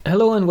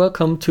Hello and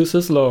welcome to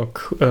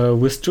Syslog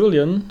with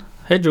Julian.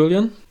 Hey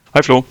Julian.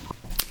 Hi Flo.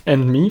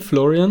 And me,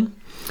 Florian.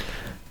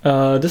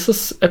 This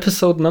is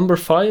episode number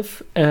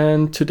 5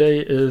 and today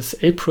is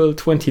April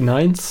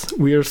 29th.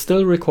 We are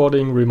still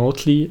recording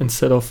remotely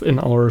instead of in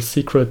our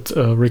secret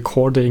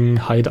recording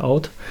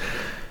hideout.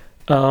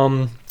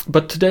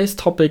 But today's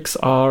topics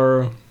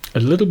are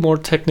a little more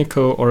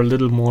technical or a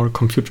little more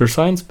computer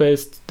science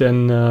based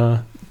than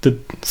the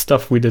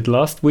stuff we did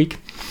last week.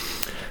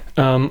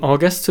 Our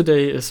guest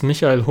today is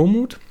Michael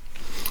Homuth.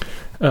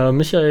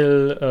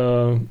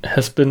 Michael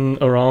has been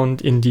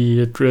around in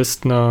the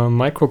Dresdner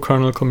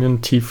microkernel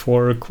community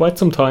for quite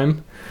some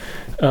time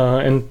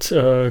and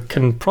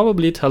can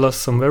probably tell us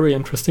some very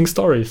interesting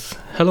stories.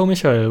 Hello,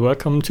 Michael.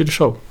 Welcome to the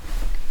show.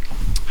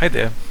 Hi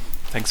there.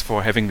 Thanks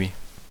for having me.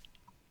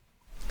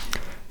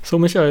 So,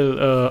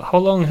 Michael, how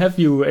long have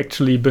you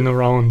actually been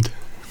around?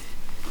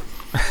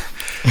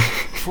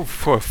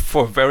 for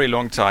a very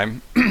long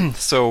time.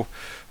 So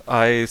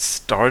I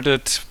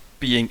started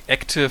being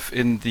active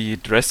in the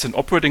Dresden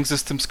operating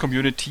systems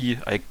community,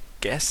 I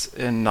guess,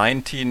 in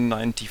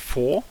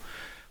 1994,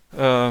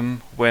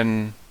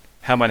 when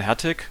Hermann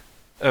Hertig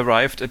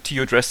arrived at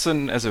TU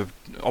Dresden as an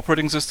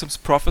operating systems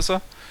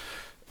professor.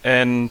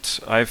 And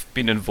I've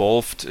been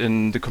involved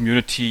in the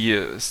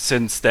community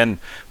since then.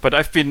 But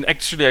I've been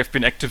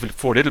active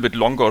for a little bit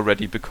longer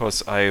already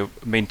because I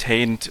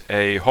maintained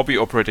a hobby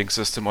operating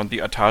system on the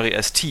Atari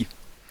ST.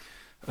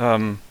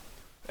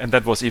 And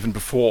that was even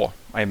before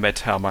I met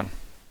Hermann.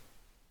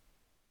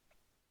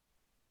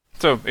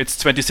 So it's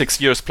 26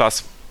 years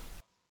plus.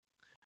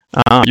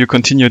 You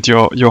continued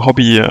your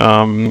hobby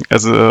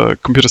as a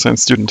computer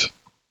science student.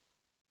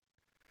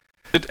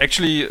 It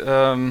actually,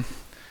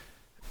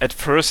 at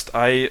first,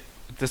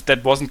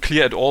 that wasn't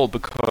clear at all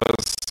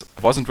because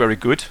I wasn't very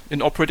good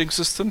in operating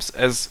systems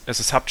as a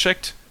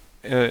subject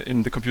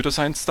in the computer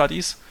science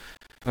studies.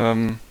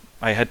 I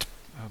had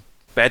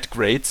bad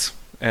grades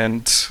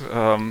and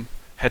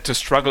had to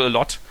struggle a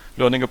lot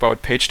learning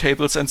about page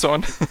tables and so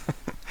on.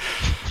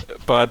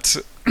 But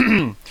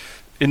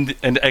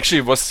and actually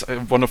it was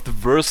one of the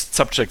worst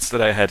subjects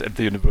that I had at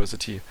the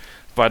university.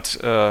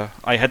 But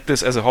I had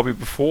this as a hobby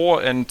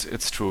before, and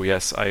it's true.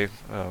 Yes, I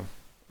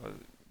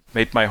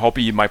made my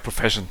hobby my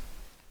profession,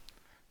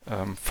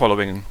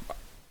 following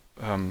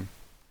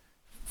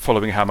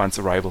Hermann's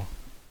arrival.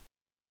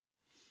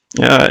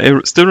 Yeah, I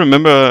still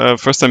remember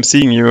first time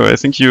seeing you. I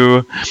think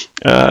you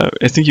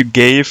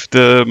gave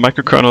the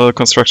microkernel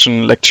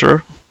construction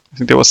lecture. I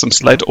think there was some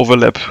slight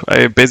overlap.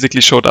 I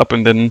basically showed up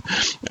and then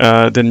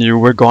you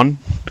were gone.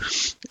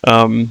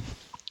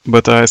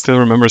 But I still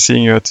remember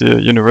seeing you at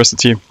the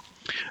university.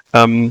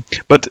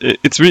 But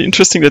it's really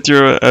interesting that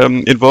you're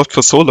involved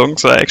for so long.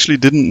 So I actually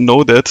didn't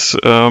know that.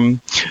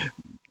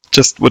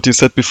 Just what you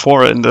said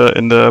before in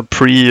the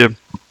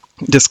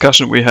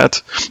pre-discussion we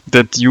had,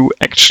 that you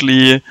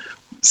actually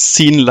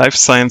seen life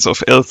science of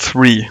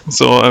L3.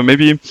 So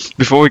maybe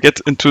before we get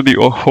into the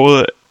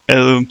whole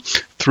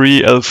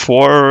L3,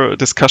 L4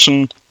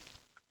 discussion,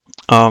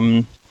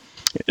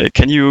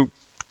 can you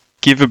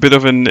give a bit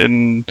of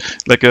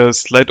a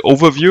slight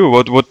overview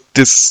about what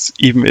this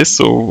even is?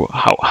 So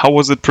how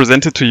was it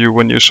presented to you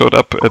when you showed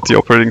up at the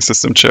operating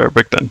system chair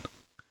back then?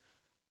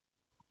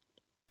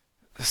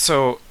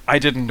 So I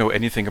didn't know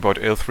anything about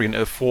L3 and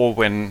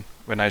L4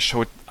 when I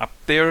showed up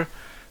there.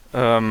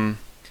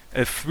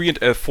 L3 and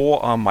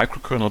L4 are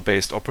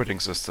microkernel-based operating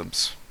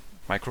systems.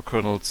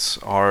 Microkernels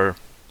are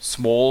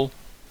small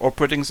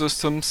operating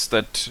systems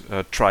that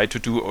try to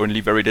do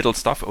only very little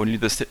stuff, only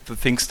the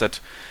things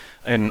that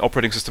an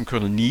operating system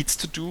kernel needs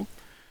to do.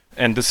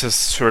 And this has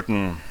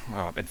certain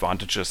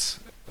advantages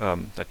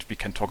that we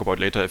can talk about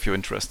later if you're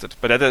interested.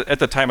 But at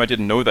the time I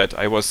didn't know that.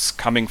 I was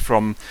coming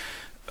from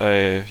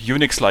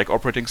Unix-like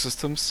operating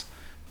systems.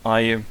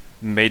 I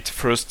made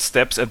first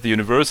steps at the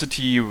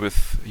university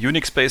with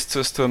Unix-based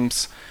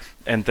systems,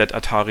 and that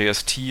Atari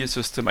ST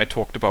system I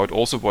talked about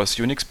also was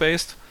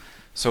Unix-based.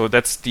 So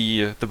that's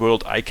the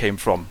world I came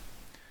from.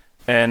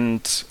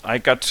 And I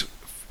got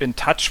in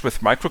touch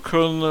with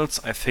microkernels,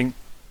 I think,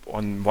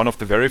 on one of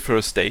the very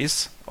first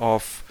days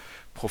of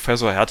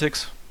Professor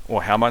Hertig's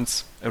or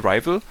Hermann's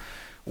arrival,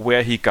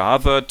 where he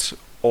gathered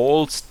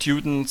all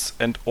students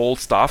and all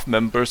staff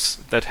members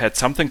that had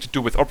something to do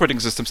with operating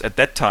systems at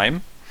that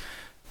time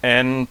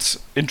and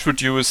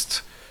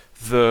introduced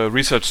the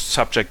research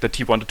subject that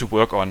he wanted to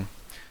work on.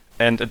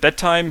 And at that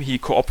time, he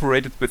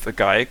cooperated with a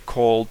guy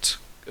called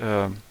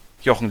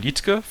Jochen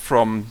Liedtke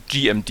from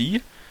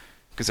GMD,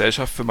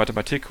 Gesellschaft für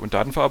Mathematik und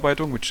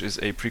Datenverarbeitung, which is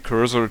a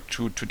precursor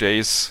to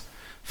today's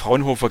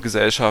Fraunhofer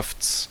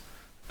Gesellschafts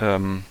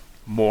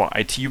more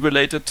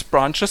IT-related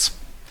branches.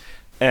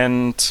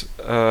 And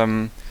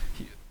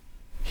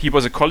he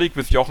was a colleague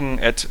with Jochen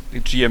at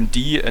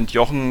GMD, and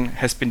Jochen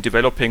has been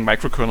developing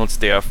microkernels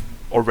there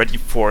already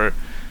for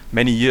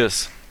many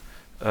years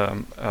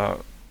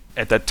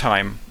at that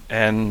time.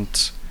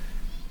 And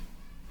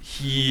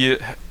he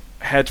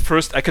had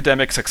first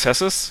academic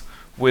successes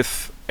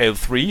with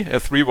L3.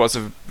 L3 was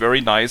a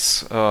very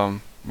nice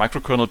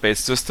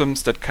microkernel-based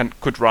systems that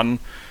could run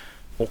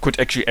or could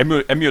actually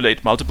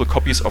emulate multiple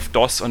copies of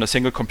DOS on a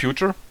single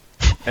computer.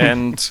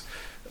 And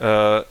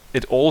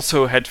it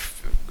also had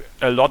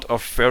a lot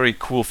of very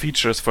cool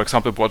features. For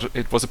example,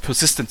 it was a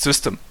persistent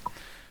system.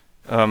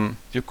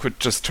 You could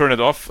just turn it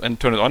off and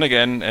turn it on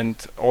again, and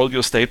all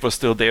your state was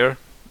still there.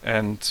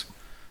 And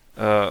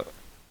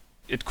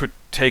it could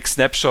take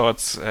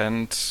snapshots,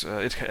 and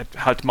it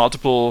had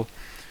multiple.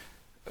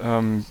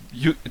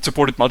 It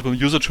supported multiple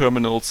user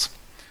terminals,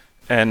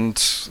 and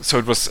so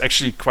it was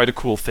actually quite a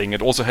cool thing.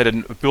 It also had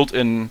a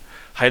built-in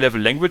high-level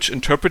language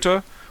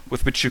interpreter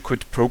with which you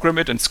could program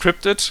it and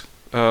script it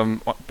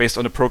based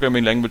on a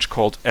programming language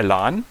called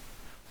Elan,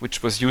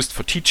 which was used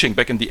for teaching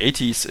back in the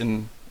 80s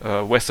in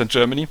Western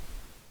Germany.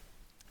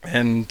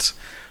 And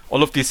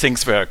all of these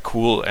things were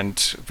cool,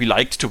 and we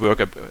liked to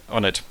work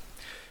on it.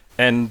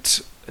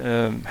 And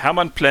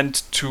Hermann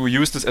planned to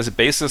use this as a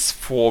basis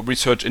for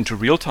research into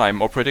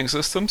real-time operating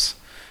systems,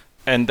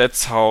 and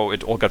that's how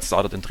it all got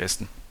started in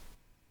Dresden.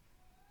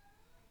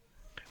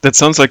 That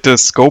sounds like the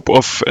scope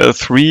of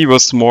L3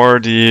 was more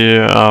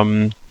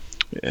the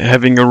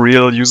having a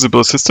real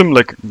usable system,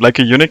 like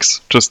a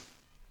Unix, just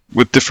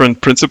with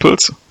different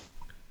principles.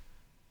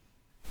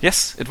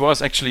 Yes, it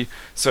was actually.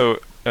 So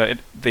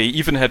they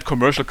even had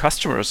commercial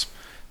customers.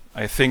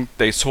 I think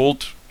they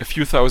sold a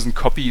few thousand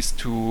copies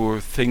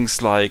to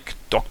things like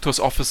doctors'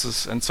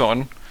 offices and so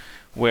on,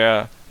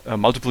 where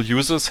multiple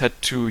users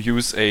had to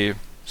use a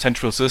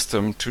central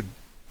system to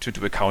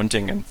do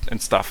accounting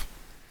and stuff.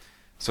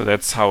 So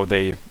that's how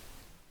they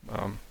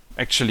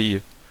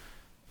actually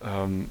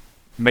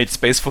made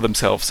space for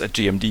themselves at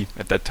GMD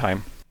at that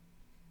time.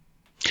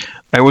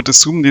 I would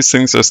assume these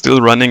things are still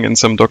running in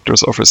some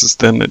doctors' offices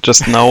then.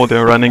 Just now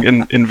they're running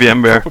in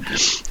VMware.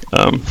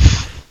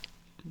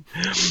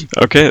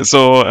 Okay,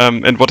 so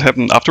and what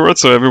happened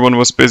afterwards? So everyone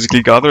was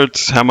basically gathered.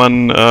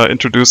 Hermann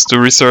introduced the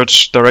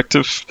research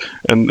directive,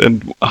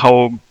 and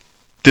how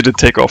did it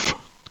take off?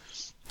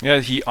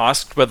 Yeah, he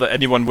asked whether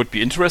anyone would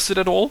be interested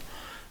at all,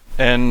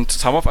 and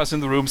some of us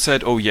in the room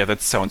said, "Oh yeah,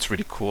 that sounds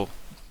really cool.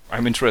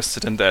 I'm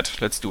interested in that.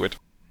 Let's do it."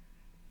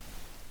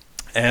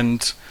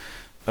 And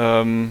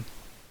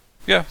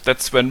yeah,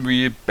 that's when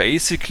we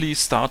basically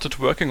started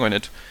working on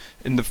it.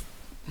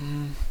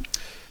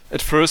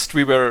 At first,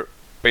 we were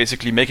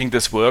basically making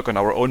this work on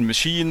our own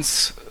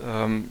machines,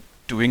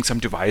 doing some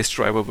device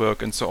driver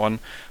work and so on.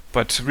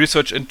 But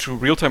research into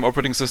real-time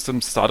operating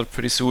systems started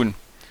pretty soon.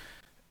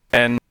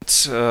 And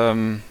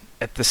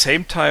at the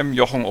same time,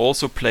 Jochen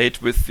also played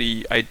with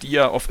the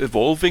idea of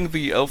evolving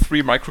the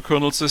L3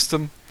 microkernel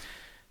system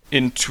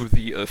into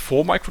the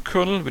L4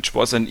 microkernel, which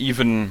was an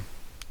even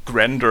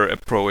grander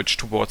approach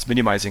towards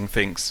minimizing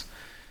things.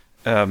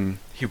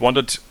 He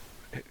wanted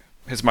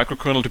his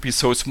microkernel to be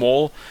so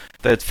small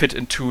that it fit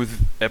into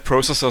a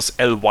processor's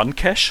L1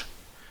 cache,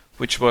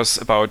 which was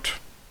about,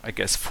 I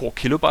guess, 4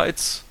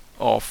 kilobytes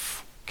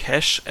of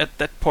cache at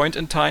that point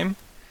in time.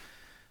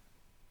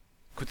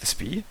 Could this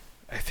be?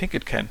 I think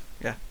it can,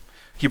 yeah.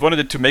 He wanted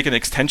it to make an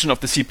extension of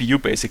the CPU,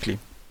 basically.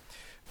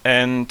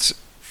 And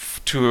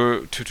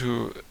to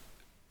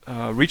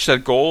reach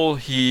that goal,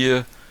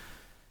 he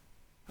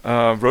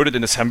wrote it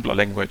in assembler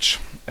language.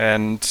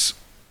 And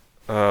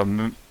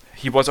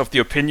he was of the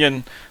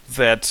opinion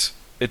that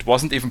it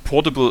wasn't even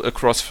portable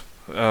across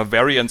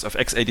variants of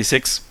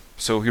x86.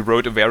 So he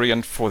wrote a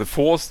variant for the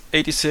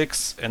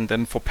 486, and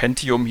then for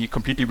Pentium he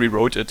completely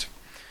rewrote it.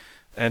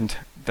 And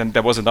then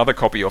there was another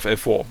copy of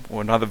L4,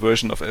 or another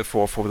version of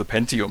L4 for the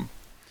Pentium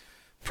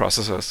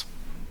processors.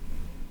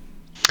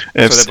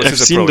 I've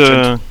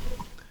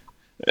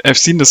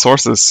seen the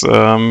sources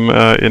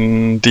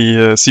in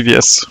the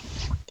CVS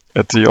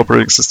at the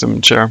operating system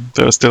chair.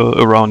 They're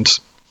still around.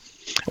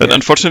 And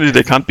unfortunately,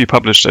 they can't be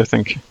published, I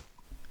think.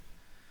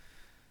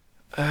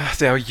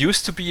 There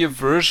used to be a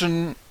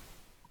version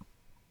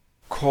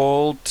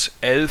called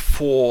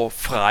L4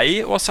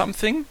 Frei or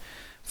something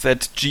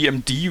that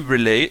GMD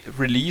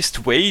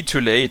released way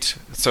too late.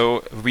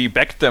 So we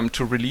begged them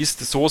to release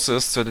the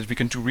sources so that we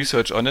can do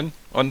research on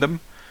them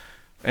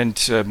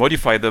and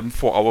modify them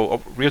for our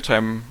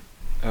real-time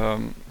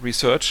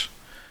research.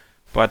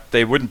 But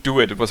they wouldn't do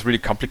it. It was really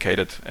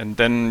complicated. And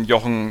then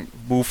Jochen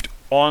moved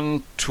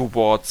on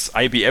towards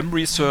IBM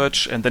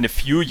research, and then a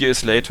few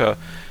years later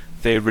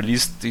they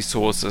released these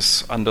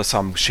sources under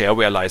some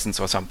shareware license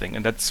or something,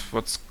 and that's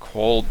what's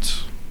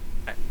called...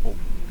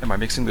 am I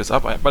mixing this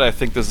up? But I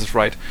think this is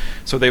right.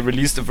 So they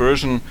released a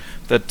version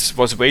that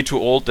was way too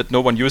old, that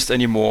no one used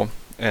anymore,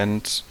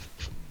 and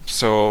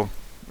so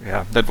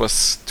yeah, that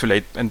was too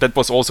late. And that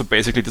was also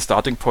basically the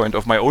starting point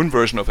of my own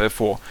version of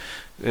L4.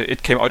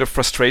 It came out of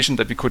frustration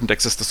that we couldn't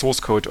access the source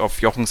code of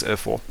Jochen's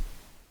L4.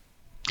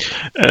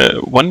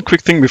 One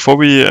quick thing before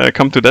we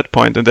come to that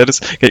point, and that is,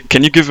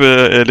 can you give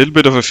a little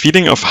bit of a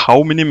feeling of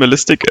how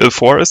minimalistic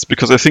L4 is?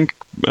 Because I think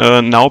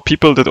now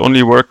people that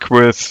only work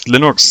with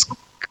Linux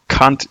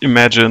can't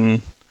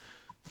imagine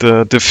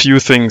the few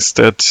things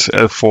that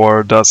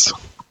L4 does.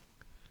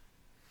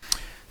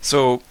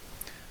 So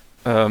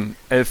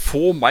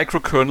L4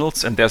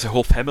 microkernels, and there's a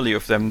whole family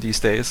of them these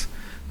days,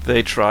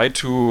 they try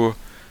to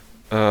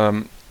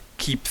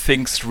keep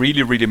things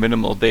really, really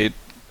minimal. They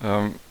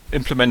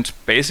implement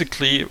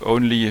basically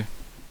only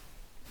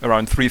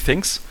around 3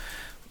 things.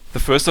 The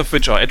first of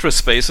which are address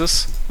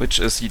spaces, which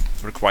is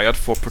required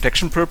for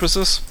protection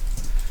purposes.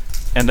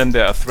 And then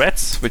there are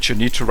threads, which you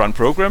need to run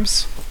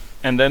programs.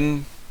 And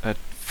then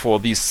for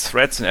these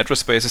threads and address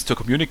spaces to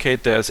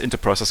communicate, there's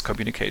inter-process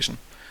communication.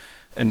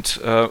 And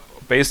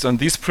based on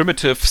these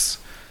primitives,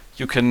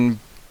 you can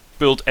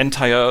build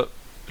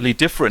entirely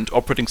different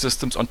operating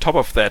systems on top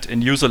of that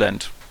in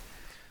userland.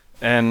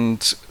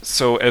 And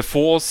so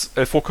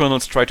L4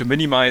 kernels try to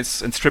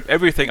minimize and strip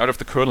everything out of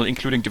the kernel,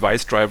 including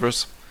device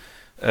drivers,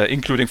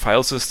 including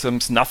file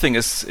systems. Nothing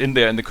is in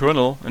there in the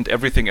kernel, and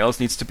everything else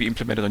needs to be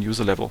implemented on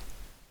user level.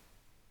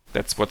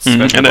 That's what's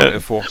special about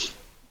L4.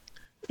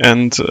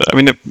 And I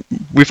mean,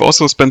 we've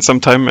also spent some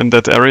time in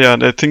that area,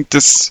 and I think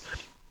this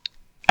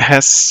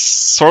has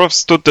sort of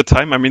stood the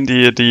time. I mean,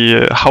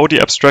 the how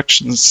the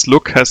abstractions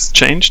look has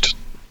changed,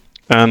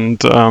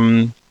 and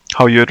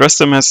how you address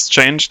them has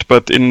changed.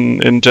 But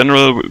in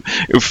general,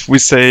 if we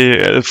say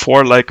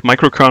L4 like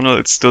microkernel,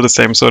 it's still the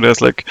same. So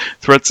there's like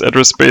threads,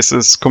 address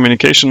spaces,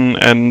 communication,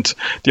 and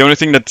the only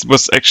thing that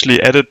was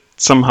actually added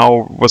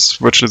somehow was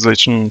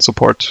virtualization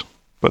support.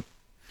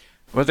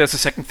 Well, there's a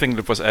second thing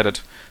that was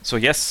added. So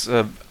yes,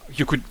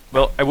 you could.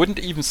 Well, I wouldn't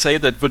even say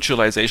that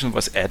virtualization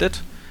was added,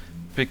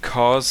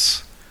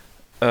 because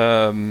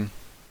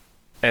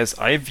as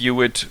I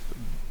view it,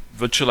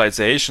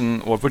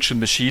 virtualization or virtual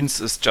machines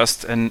is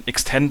just an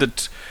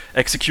extended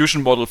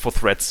execution model for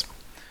threads.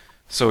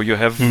 So you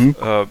have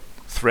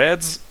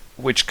threads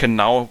which can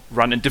now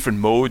run in different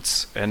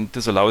modes, and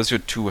this allows you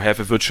to have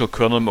a virtual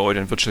kernel mode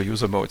and virtual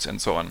user modes and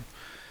so on.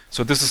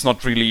 So this is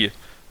not really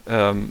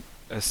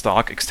a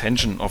stark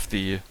extension of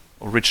the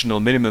original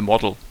minimal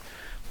model.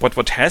 But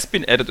what has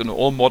been added in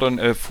all modern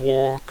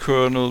L4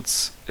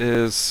 kernels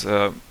is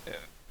a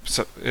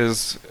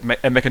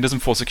mechanism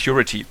for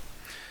security.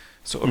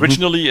 So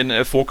originally in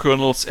L4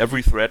 kernels,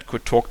 every thread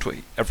could talk to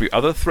every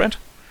other thread,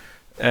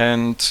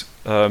 and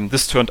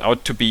this turned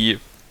out to be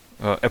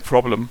a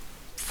problem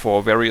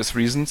for various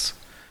reasons,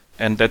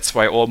 and that's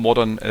why all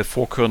modern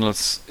L4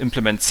 kernels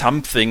implement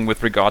something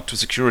with regard to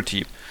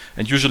security,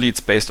 and usually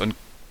it's based on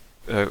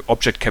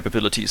object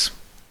capabilities.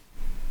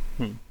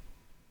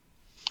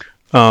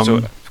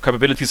 So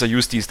capabilities are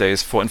used these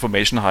days for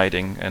information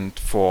hiding and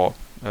for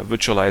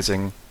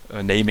virtualizing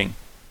naming.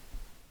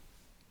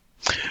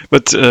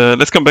 But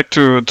let's come back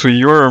to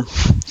your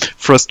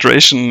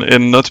frustration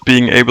in not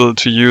being able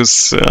to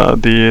use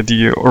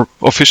the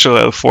official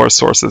L4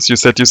 sources. You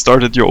said you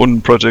started your own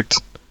project.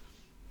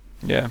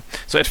 Yeah.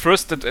 So at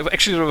first,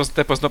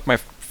 that was not my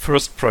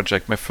first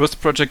project. My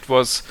first project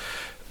was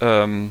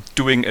doing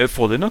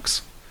L4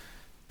 Linux,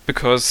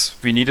 because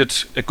we needed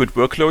a good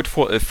workload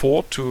for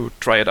L4 to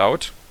try it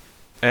out,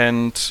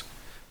 and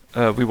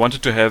we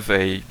wanted to have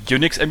a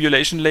Unix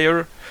emulation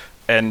layer,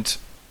 and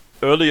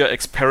earlier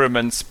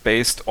experiments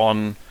based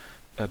on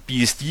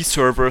BSD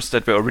servers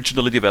that were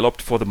originally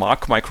developed for the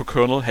Mark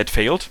microkernel had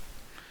failed,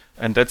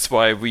 and that's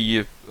why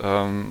we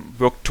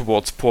worked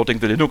towards porting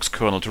the Linux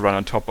kernel to run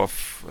on top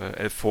of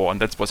L4,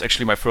 and that was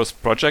actually my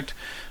first project,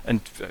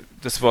 and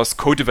this was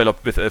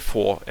co-developed with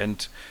L4,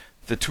 and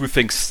the two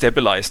things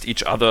stabilized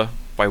each other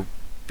by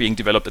being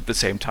developed at the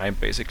same time,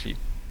 basically.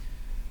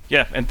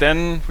 Yeah, and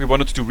then we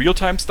wanted to do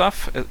real-time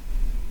stuff,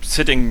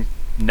 sitting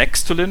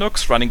next to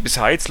Linux, running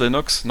besides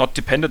Linux, not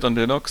dependent on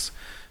Linux.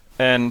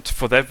 And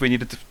for that, we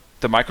needed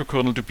the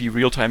microkernel to be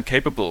real-time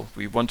capable.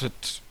 We wanted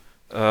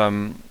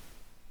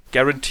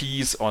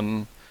guarantees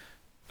on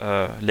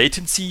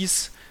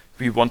latencies.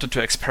 We wanted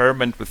to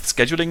experiment with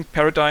scheduling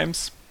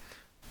paradigms.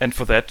 And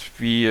for that,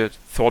 we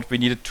thought we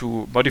needed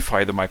to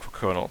modify the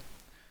microkernel.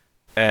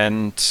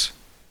 And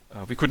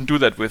we couldn't do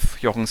that with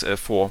Jochen's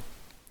L4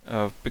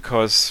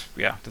 because,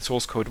 the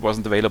source code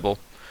wasn't available.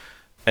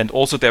 And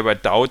also there were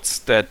doubts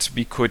that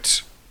we could,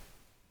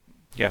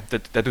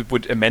 that it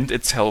would amend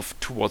itself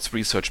towards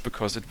research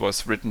because it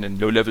was written in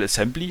low-level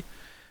assembly.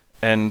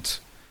 And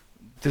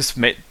this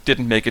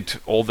didn't make it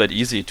all that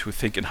easy to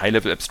think in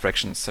high-level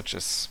abstractions such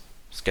as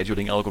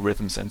scheduling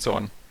algorithms and so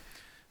on.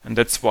 And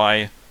that's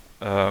why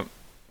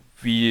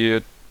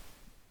we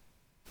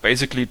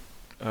basically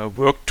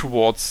worked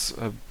towards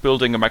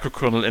building a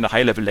microkernel in a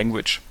high-level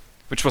language,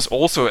 which was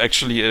also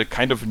actually a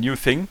kind of a new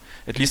thing,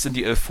 at least in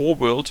the L4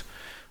 world,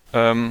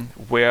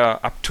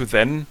 where up to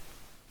then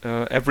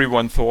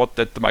everyone thought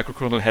that the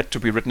microkernel had to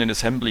be written in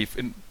assembly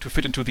to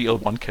fit into the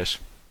L1 cache.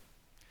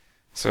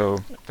 So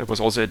that was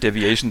also a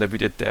deviation that we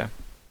did there.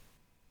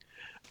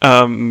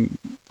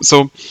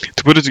 So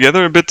to put it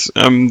together a bit,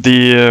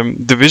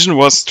 the vision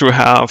was to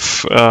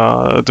have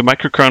the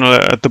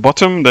microkernel at the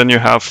bottom, then you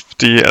have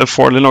the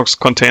L4 Linux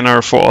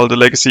container for all the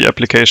legacy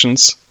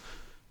applications.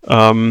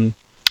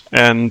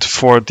 And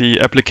for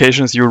the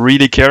applications you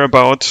really care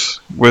about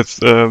with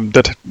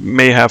that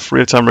may have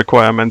real-time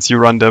requirements, you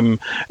run them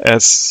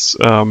as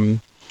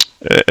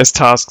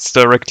tasks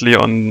directly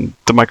on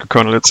the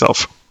microkernel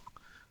itself.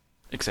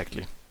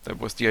 Exactly. That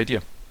was the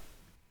idea.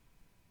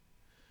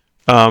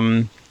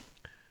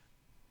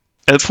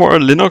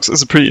 L4 Linux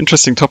is a pretty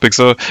interesting topic.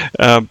 So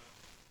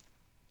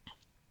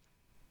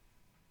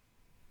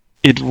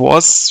it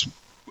was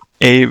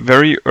a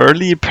very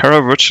early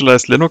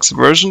para-virtualized Linux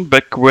version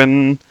back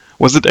when,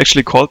 was it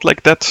actually called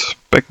like that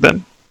back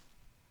then?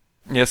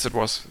 Yes, it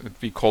was.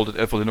 We called it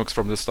L4 Linux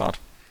from the start.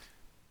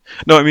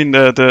 No, I mean,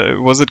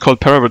 was it called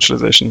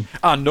para-virtualization?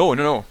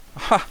 No.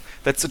 Ha!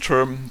 That's a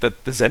term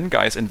that the Zen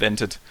guys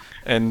invented.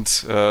 And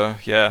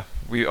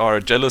we are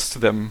jealous to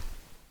them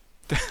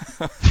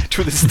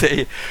to this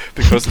day,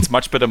 because it's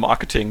much better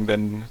marketing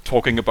than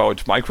talking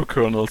about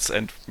microkernels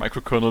and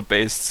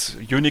microkernel-based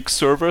Unix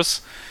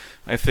servers.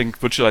 I think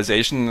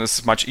virtualization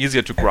is much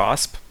easier to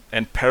grasp,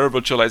 and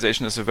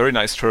para-virtualization is a very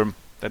nice term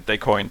that they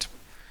coined.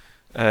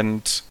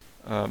 And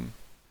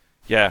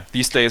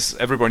these days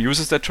everyone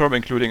uses that term,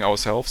 including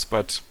ourselves,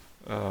 but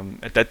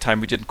at that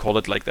time we didn't call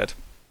it like that.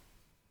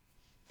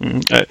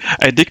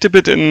 I digged a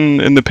bit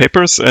in the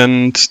papers,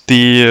 and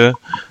the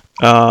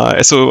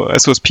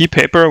SOSP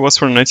paper was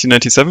from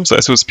 1997. So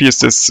SOSP is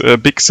this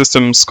big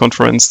systems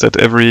conference that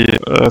every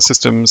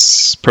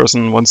systems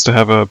person wants to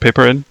have a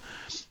paper in.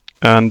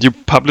 And you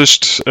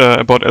published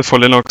about L4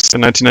 Linux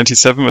in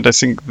 1997, and I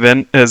think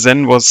then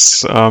Zen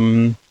was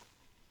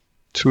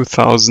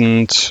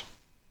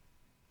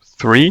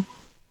 2003.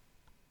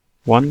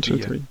 1, 2,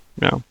 3.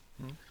 Yeah.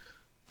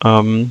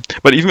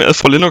 But even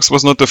L4 Linux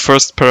was not the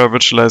first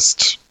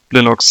para-virtualized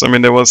Linux. I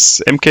mean, there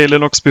was MK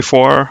Linux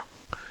before,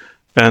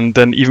 and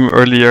then even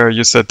earlier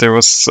you said there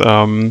was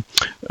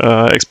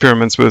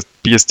experiments with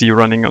BSD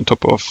running on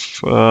top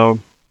of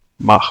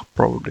Mach,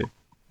 probably.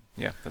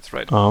 Yeah, that's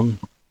right.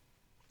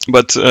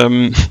 But so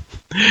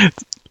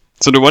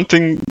the one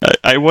thing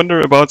I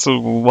wonder about, so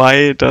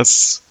why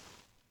is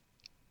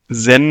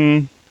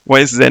Zen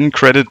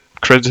credited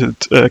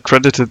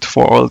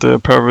for all the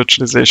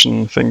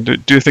para-virtualization thing?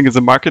 Do you think it's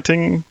the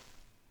marketing?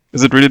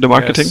 Is it really the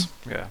marketing? Yes,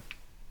 yeah.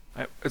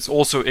 It's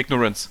also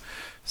ignorance.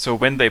 So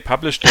when they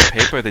published their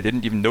paper, they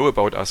didn't even know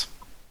about us.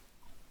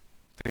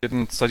 They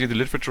didn't study the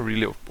literature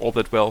really all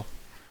that well.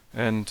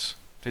 And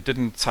they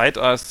didn't cite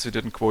us, they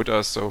didn't quote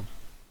us, so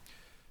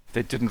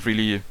they didn't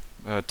really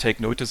take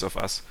notice of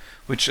us.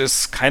 Which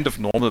is kind of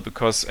normal,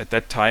 because at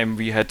that time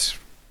we had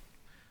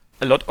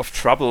a lot of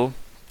trouble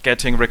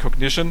getting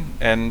recognition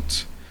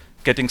and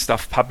getting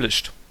stuff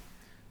published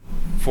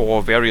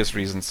for various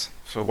reasons.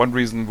 So one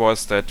reason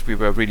was that we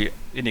were really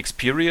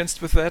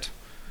inexperienced with that,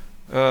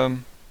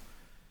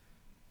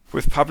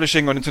 with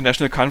publishing on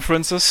international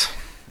conferences.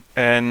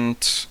 And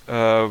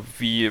a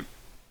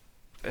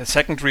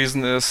second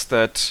reason is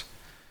that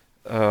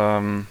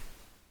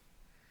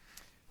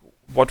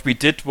what we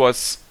did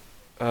was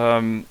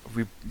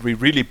we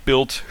really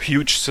built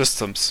huge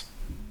systems.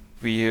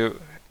 We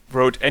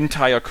wrote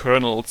entire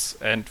kernels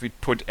and we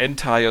put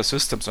entire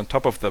systems on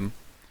top of them.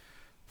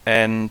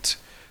 And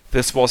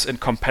this was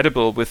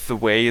incompatible with the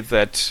way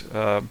that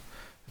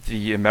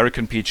the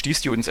American PhD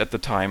students at the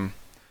time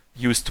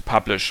used to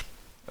publish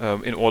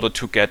in order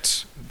to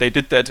get... They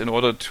did that in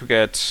order to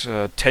get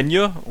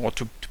tenure or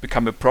to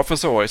become a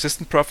professor or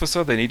assistant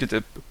professor. They needed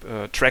a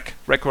track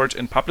record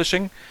in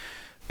publishing.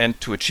 And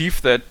to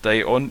achieve that,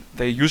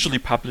 they usually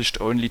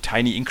published only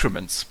tiny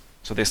increments.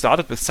 So they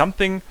started with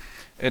something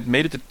and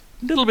made it a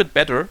little bit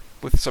better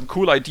with some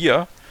cool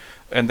idea,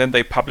 and then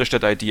they published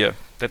that idea.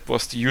 That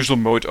was the usual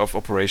mode of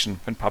operation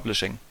when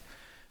publishing.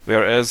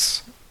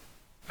 Whereas,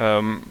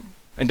 and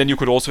then you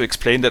could also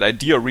explain that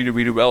idea really,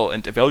 really well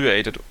and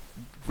evaluate it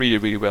really,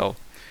 really well.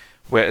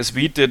 Whereas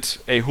we did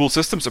a whole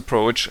systems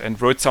approach and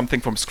wrote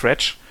something from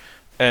scratch,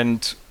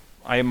 and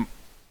I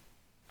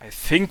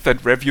think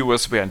that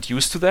reviewers weren't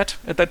used to that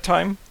at that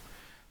time,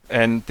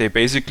 and they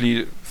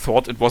basically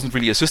thought it wasn't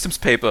really a systems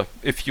paper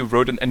if you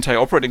wrote an entire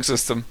operating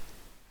system.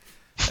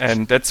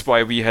 And that's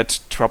why we had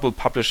trouble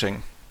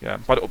publishing. Yeah,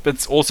 but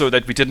it's also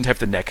that we didn't have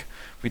the knack.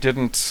 We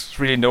didn't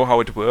really know how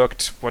it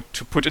worked, what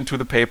to put into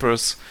the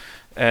papers,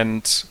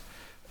 and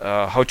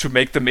how to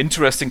make them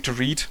interesting to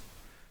read.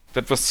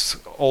 That was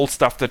all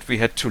stuff that we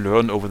had to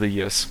learn over the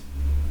years.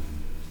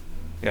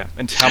 Yeah,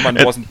 and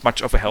Hermann wasn't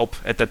much of a help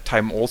at that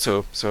time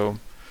also. So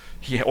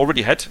he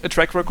already had a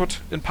track record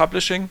in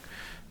publishing,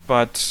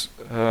 but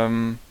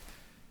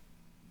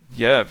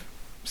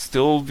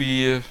still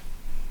we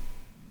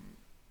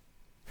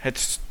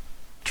had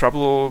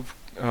trouble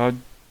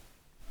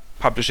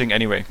publishing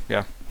anyway.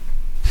 Yeah.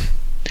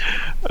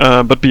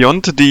 But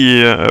beyond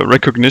the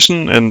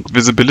recognition and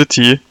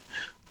visibility,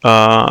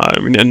 I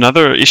mean,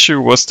 another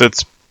issue was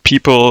that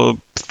people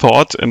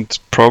thought, and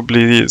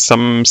probably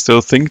some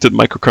still think, that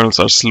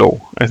microkernels are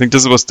slow. I think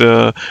this was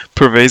the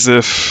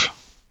pervasive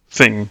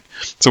thing.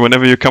 So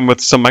whenever you come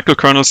with some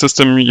microkernel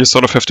system, you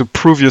sort of have to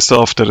prove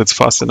yourself that it's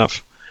fast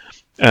enough.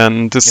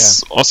 And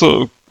this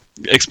also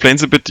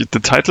explains a bit the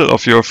title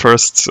of your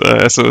first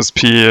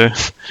SOSP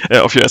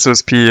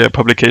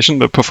publication,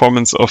 the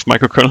performance of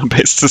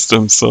microkernel-based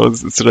systems. So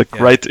it's like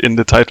right in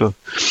the title.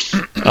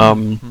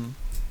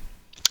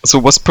 So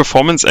was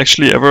performance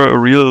actually ever a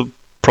real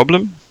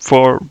problem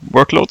for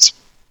workloads?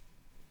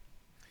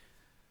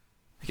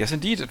 Yes,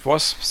 indeed, it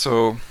was.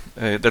 So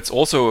that's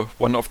also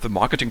one of the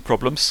marketing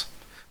problems.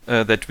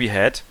 that we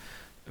had,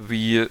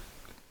 we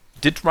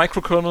did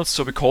microkernels,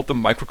 so we called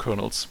them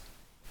microkernels.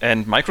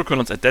 And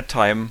microkernels at that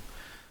time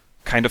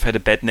kind of had a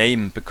bad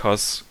name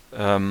because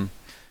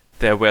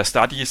there were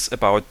studies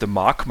about the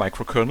Mark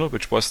microkernel,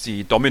 which was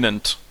the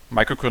dominant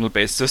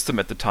microkernel-based system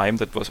at the time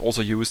that was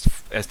also used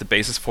as the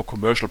basis for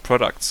commercial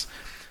products,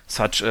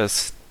 such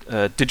as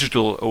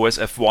Digital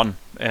OSF1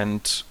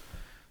 and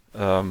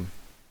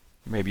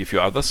maybe a few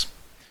others.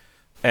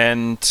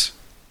 And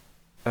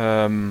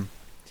the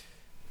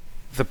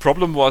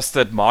problem was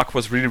that Mark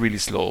was really, really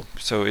slow.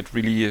 So it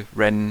really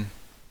ran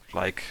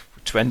like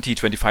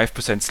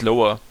 20-25%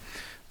 slower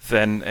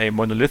than a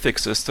monolithic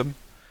system.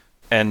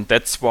 And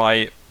that's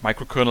why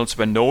microkernels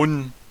were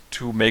known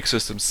to make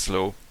systems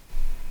slow.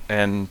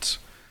 And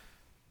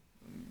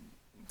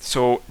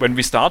so when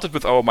we started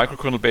with our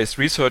microkernel-based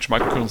research,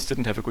 microkernels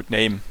didn't have a good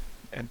name.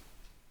 And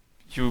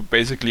you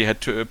basically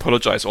had to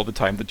apologize all the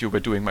time that you were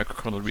doing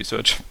microkernel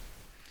research.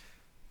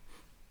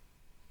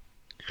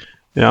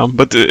 Yeah,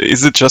 but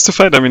is it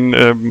justified? I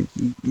mean,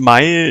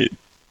 my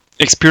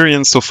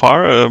experience so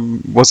far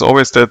was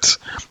always that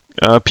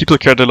people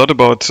cared a lot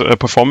about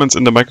performance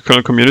in the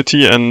microkernel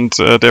community, and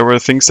there were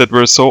things that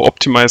were so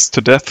optimized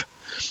to death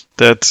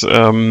that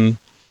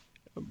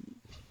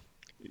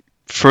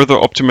further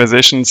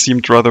optimization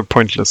seemed rather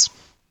pointless.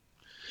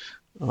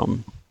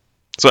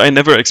 So I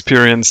never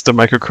experienced the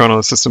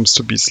microkernel systems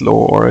to be slow,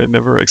 or I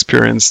never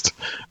experienced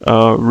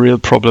real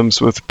problems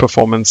with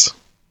performance.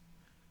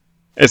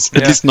 At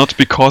least not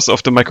because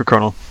of the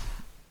microkernel.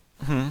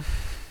 Mm-hmm.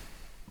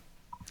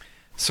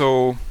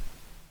 So,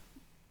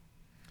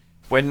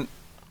 I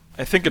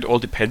think it all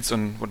depends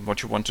on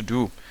what you want to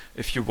do.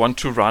 If you want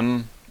to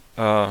run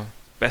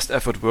best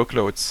effort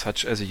workloads,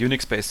 such as a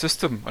Unix-based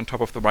system on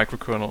top of the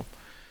microkernel,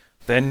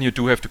 then you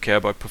do have to care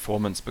about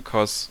performance,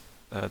 because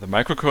the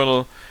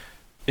microkernel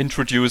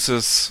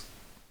introduces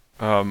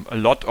a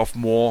lot of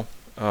more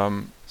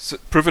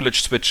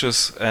privilege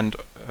switches and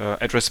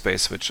address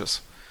space switches.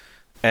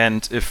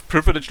 And if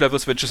privilege level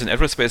switches and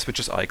address space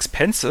switches are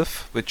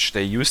expensive, which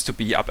they used to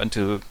be up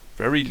until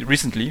very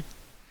recently,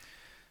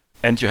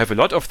 and you have a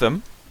lot of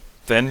them,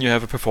 then you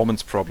have a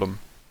performance problem.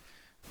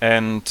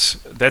 And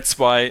that's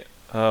why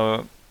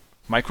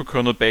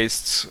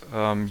microkernel-based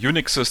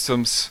Unix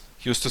systems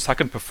used to suck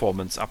in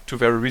performance up to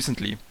very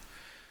recently.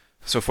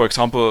 So for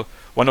example,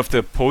 one of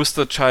the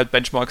poster child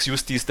benchmarks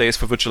used these days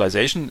for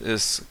virtualization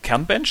is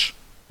Kernbench,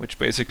 which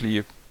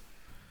basically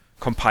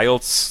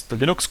compiles the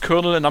Linux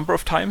kernel a number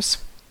of times.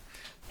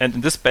 And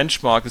in this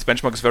benchmark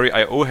is very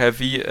I/O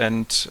heavy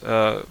and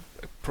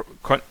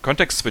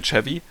context switch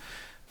heavy.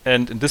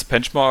 And in this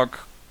benchmark,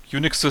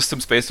 Unix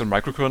systems based on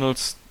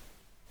microkernels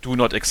do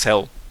not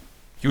excel,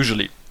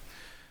 usually,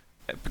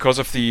 because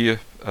of the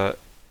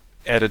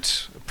added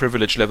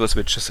privilege level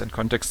switches and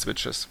context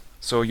switches.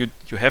 So you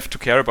have to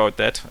care about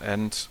that,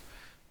 and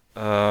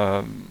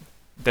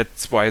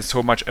that's why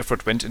so much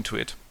effort went into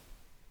it.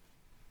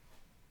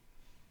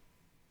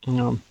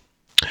 Yeah.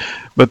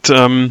 But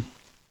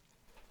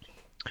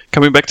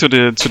coming back to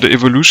the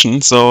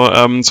evolution,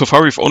 so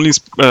far we've only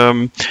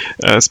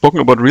spoken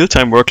about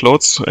real-time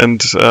workloads, and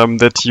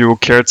that you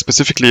cared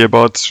specifically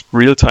about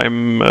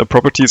real-time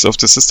properties of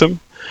the system.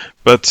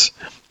 But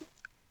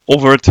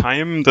over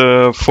time,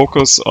 the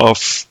focus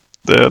of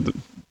the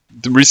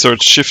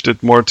research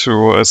shifted more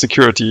to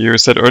security. You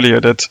said earlier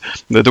that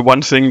the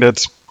one thing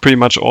that pretty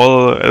much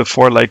all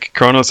L4-like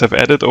kernels have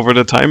added over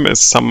the time is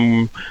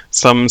some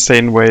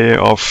sane way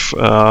of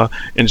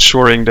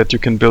ensuring that you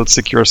can build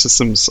secure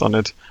systems on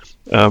it.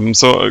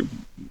 So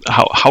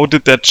how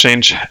did that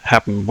change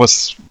happen?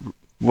 Was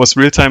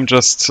real-time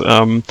just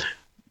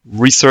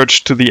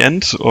research to the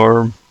end,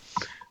 or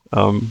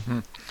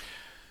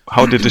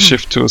how did the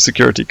shift to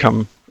security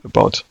come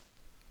about?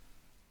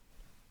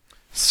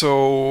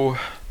 So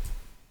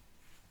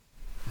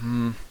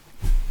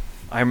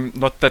I'm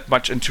not that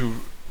much into...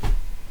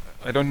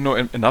 I don't know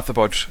enough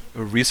about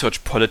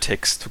research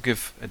politics to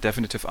give a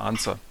definitive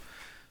answer.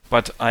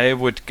 But I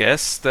would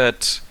guess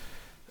that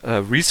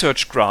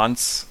research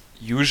grants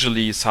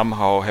usually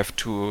somehow have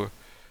to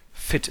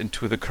fit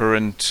into the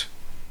current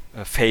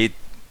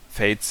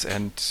fates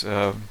and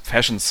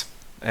fashions.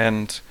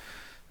 And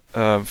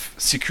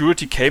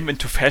security came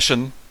into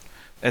fashion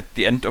at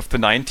the end of the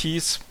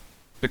 90s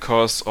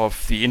because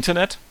of the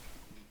internet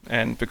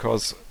and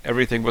because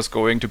everything was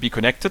going to be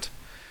connected.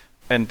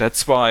 And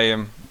that's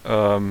why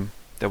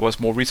there was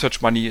more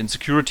research money in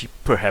security,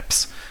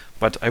 perhaps.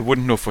 But I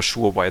wouldn't know for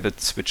sure why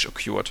that switch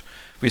occurred.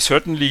 We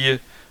certainly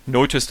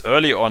noticed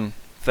early on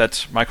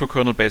that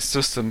microkernel-based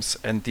systems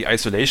and the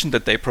isolation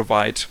that they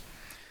provide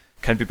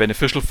can be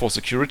beneficial for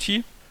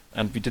security.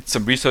 And we did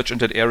some research in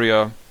that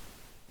area,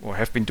 or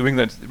have been doing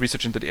that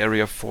research in that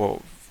area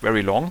for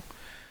very long.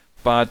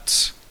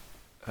 But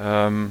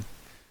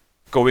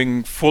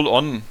going full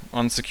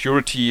on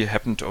security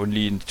happened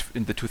only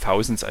in the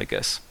 2000s, I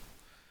guess.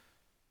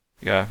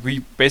 Yeah,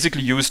 I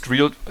basically used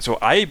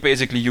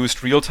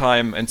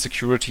real-time and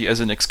security as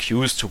an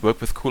excuse to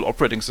work with cool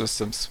operating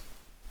systems.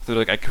 So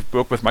like I could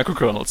work with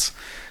microkernels.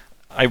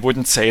 I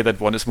wouldn't say that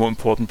one is more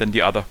important than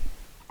the other.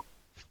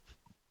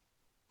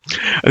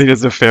 I think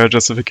that's a fair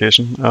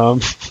justification.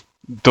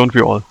 Don't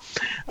we all?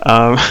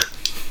 Um,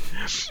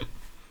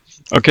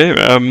 okay.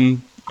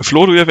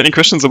 Flo, do you have any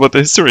questions about the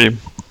history?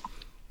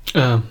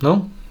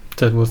 No,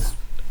 that was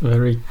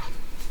very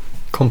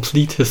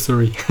complete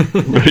history.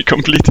 Very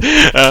complete.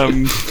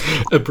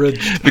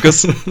 Abridged.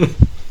 Because,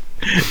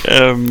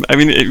 I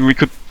mean, we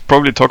could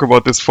probably talk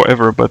about this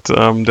forever, but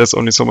there's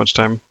only so much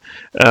time.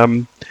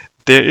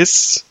 There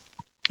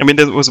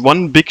was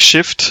one big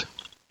shift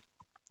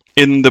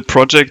in the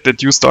project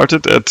that you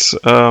started at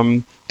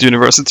the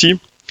university,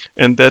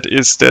 and that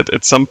is that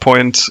at some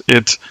point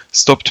it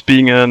stopped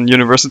being a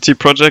university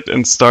project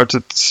and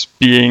started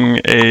being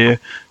a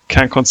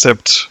CAN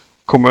concept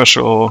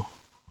commercial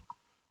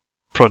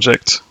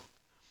project.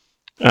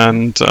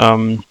 And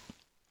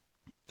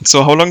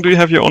so how long do you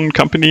have your own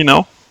company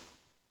now?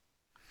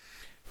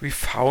 We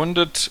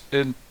founded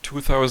in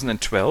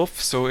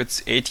 2012, so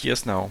it's 8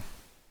 years now.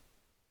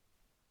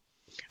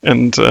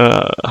 And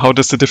how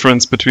does the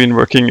difference between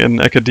working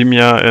in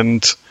academia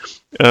and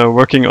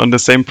working on the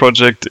same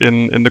project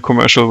in the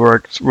commercial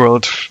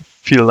world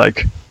feel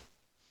like?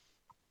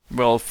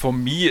 Well, for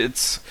me,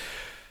 it's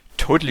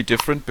totally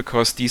different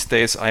because these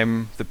days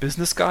I'm the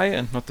business guy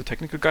and not the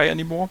technical guy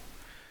anymore.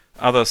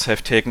 Others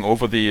have taken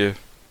over the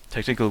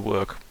technical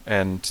work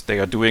and they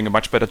are doing a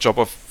much better job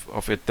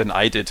of it than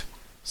I did.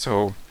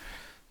 So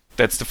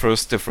that's the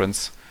first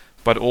difference.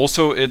 But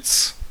also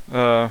it's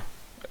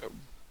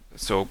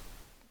so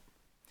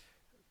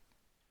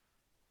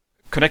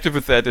connected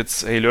with that,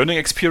 it's a learning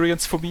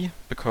experience for me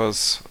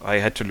because I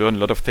had to learn a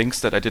lot of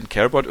things that I didn't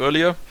care about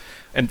earlier,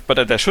 but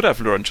that I should have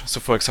learned. So,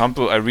 for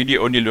example, I really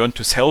only learned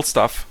to sell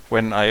stuff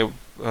when I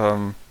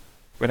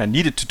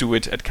needed to do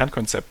it at CAN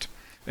Concept,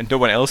 and no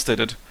one else did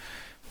it.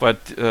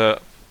 But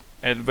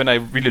and when I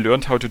really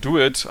learned how to do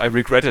it, I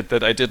regretted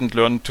that I didn't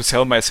learn to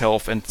sell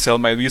myself and sell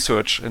my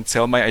research and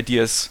sell my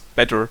ideas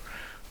better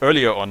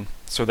earlier on.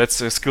 So that's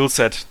a skill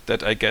set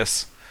that I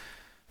guess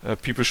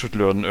people should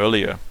learn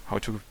earlier, how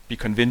to be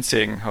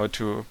convincing, how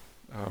to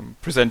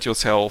present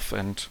yourself,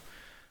 and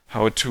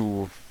how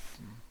to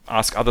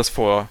ask others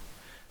for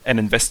an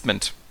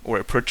investment or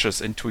a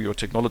purchase into your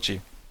technology.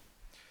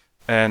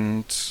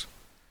 And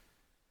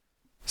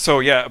so,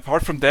 yeah,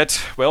 apart from that,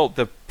 well,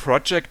 the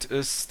project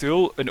is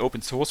still an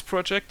open source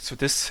project, so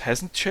this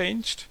hasn't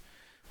changed.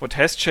 What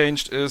has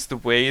changed is the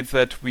way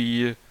that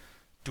we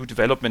do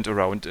development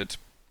around it.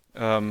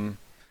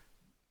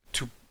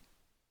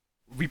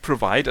 We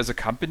provide as a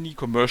company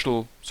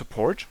commercial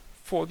support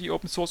for the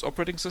open source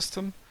operating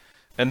system,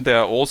 and there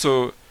are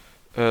also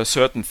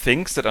certain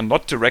things that are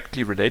not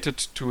directly related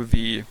to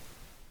the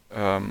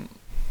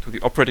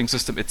operating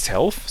system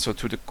itself, so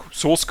to the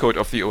source code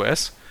of the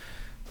OS,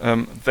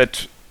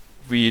 that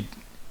we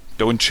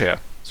don't share.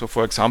 So,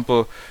 for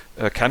example,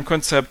 CAN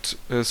Concept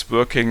is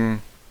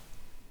working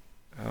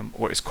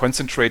or is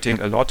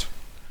concentrating a lot,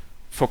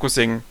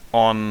 focusing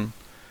on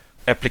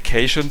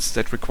applications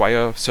that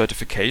require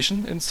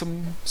certification in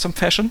some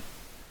fashion.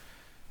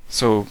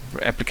 So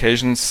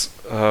applications,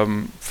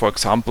 for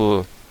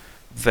example,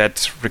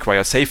 that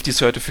require safety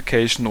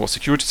certification or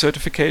security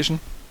certification.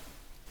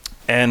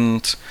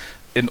 And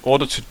in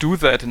order to do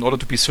that, in order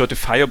to be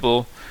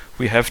certifiable,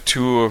 we had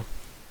to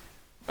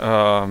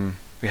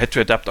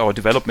adapt our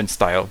development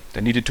style.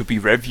 There needed to be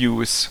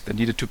reviews, there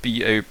needed to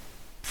be a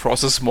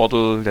process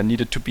model, there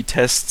needed to be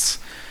tests,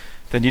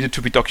 there needed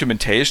to be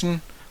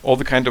documentation, all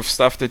the kind of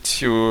stuff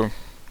that you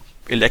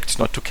elect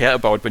not to care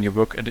about when you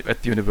work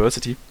at the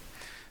university.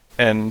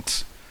 And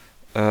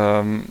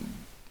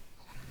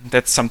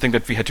that's something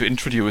that we had to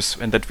introduce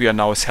and that we are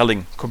now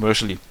selling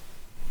commercially.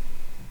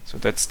 So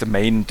that's the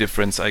main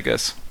difference, I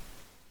guess.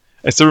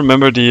 I still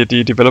remember the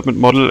development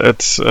model at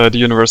the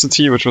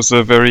university, which was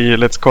a very,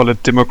 let's call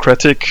it,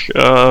 democratic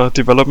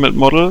development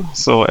model.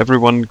 So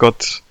everyone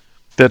got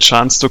their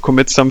chance to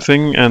commit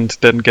something and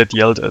then get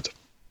yelled at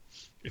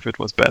if it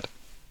was bad.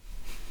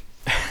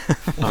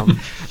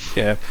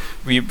 Yeah,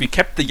 we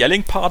kept the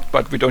yelling part,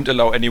 but we don't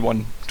allow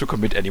anyone to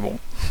commit anymore.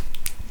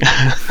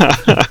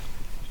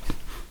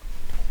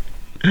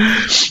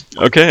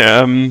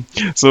 Okay,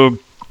 so,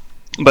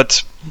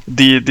 but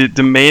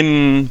the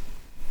main,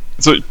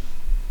 so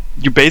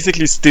you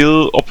basically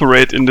still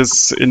operate in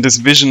this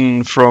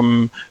vision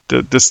from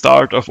the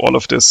start of all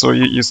of this. So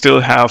you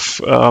still have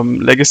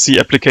legacy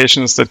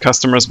applications that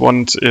customers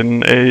want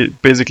in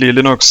basically a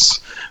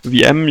Linux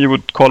VM, you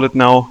would call it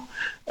now.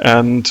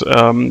 And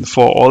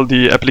for all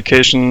the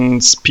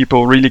applications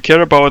people really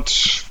care about,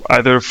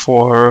 either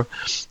for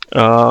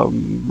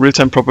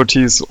real-time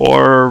properties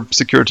or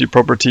security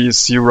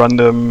properties, you run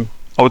them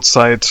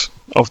outside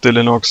of the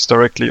Linux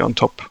directly on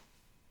top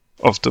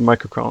of the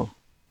microkernel.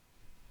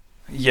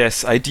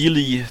 Yes,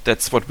 ideally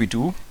that's what we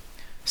do.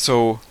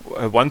 So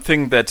one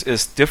thing that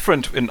is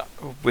different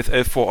with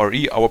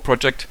L4RE, our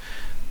project,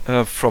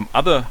 from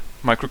other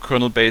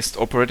microkernel-based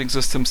operating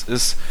systems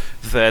is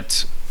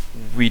that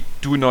we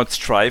do not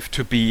strive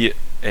to be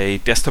a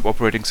desktop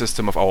operating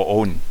system of our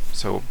own.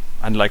 So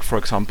unlike, for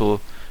example,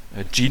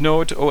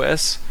 GNode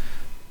OS,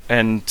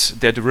 and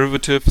their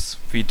derivatives,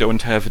 we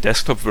don't have a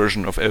desktop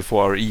version of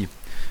L4RE.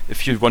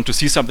 If you want to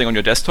see something on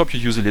your desktop, you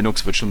use a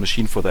Linux virtual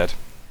machine for that.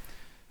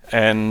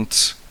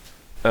 And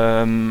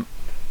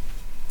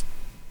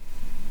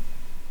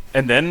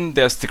then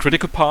there's the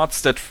critical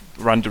parts that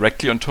run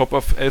directly on top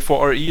of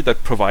L4RE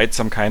that provide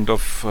some kind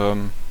of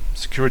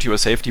security or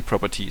safety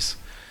properties.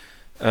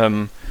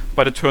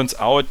 But it turns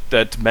out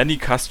that many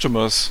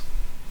customers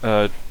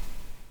try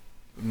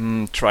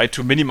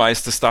to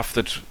minimize the stuff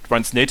that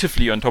runs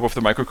natively on top of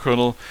the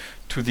microkernel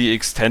to the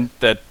extent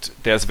that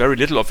there's very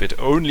little of it.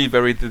 Only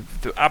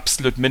the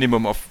absolute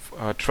minimum of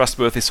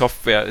trustworthy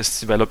software is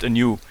developed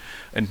anew.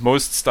 And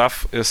most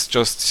stuff is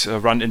just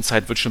run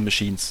inside virtual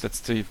machines. That's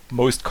the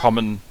most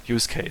common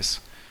use case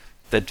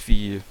that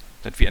we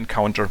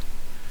encounter.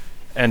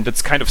 And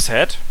it's kind of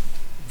sad.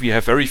 We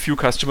have very few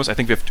customers. I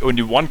think we have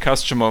only one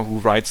customer who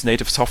writes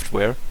native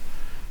software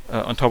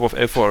on top of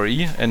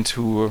L4RE and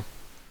who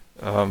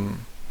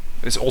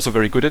is also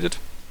very good at it.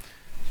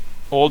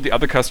 All the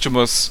other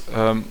customers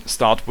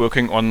start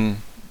working on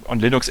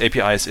Linux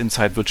APIs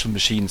inside virtual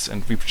machines,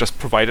 and we just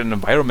provide an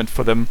environment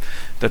for them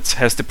that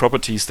has the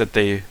properties that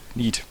they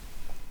need.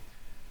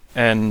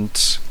 And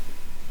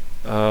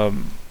so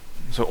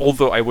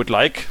although I would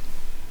like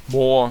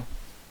more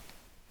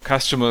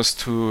customers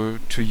to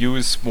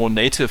use more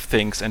native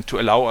things and to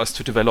allow us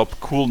to develop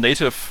cool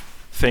native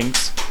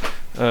things,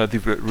 the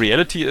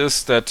reality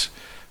is that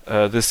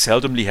this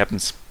seldomly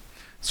happens.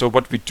 So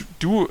what we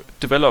do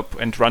develop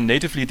and run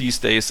natively these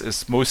days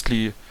is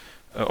mostly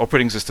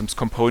operating systems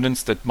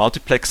components that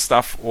multiplex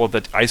stuff or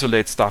that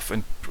isolate stuff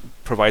and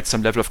provide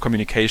some level of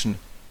communication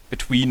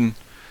between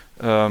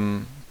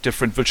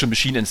different virtual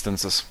machine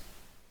instances.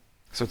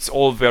 So it's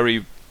all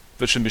very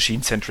virtual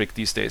machine centric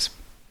these days.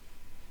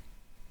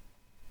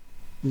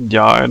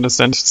 Yeah, I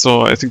understand.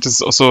 So I think this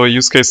is also a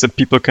use case that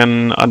people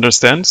can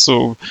understand.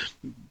 So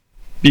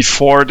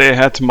before they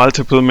had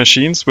multiple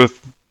machines with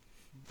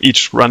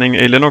each running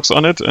a Linux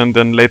on it, and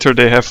then later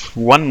they have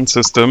one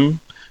system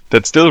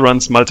that still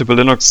runs multiple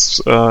Linux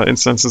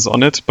instances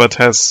on it, but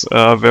has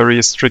a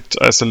very strict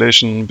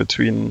isolation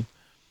between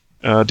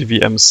the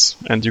VMs,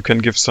 and you can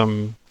give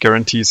some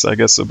guarantees, I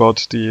guess,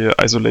 about the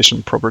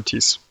isolation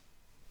properties.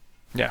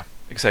 Yeah,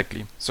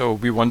 exactly. So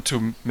we want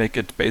to make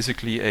it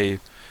basically a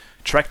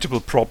tractable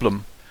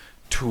problem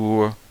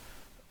to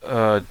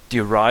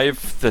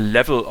derive the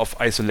level of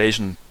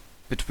isolation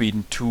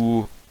between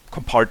two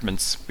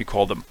compartments, we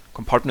call them.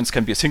 Compartments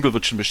can be a single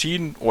virtual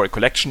machine or a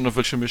collection of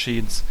virtual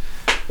machines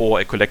or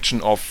a collection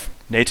of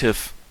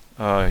native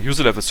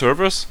user-level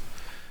servers.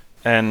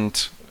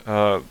 And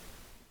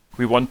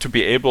we want to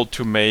be able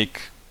to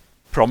make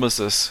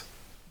promises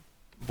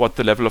what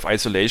the level of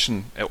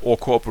isolation or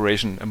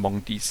cooperation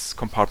among these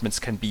compartments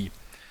can be,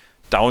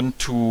 down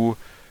to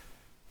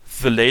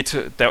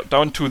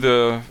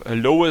the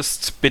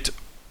lowest bit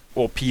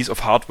or piece of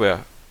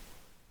hardware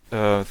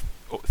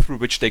through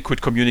which they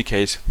could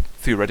communicate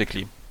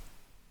theoretically.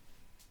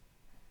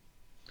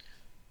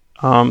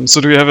 So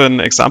do you have an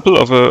example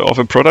of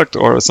a product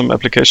or some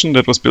application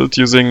that was built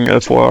using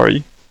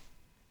L4RE?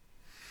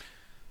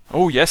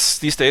 Oh yes,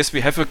 these days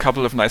we have a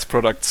couple of nice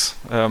products.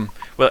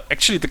 Well,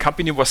 actually the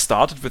company was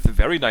started with a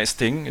very nice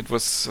thing. It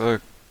was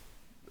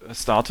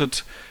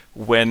started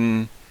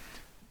when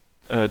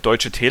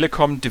Deutsche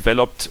Telekom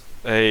developed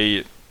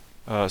a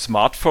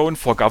smartphone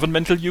for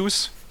governmental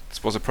use.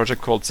 This was a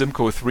project called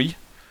SIMCO 3.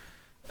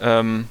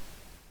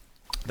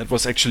 That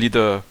was actually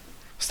the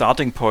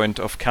starting point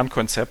of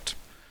Kernkonzept.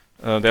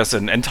 There's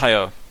an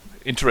entire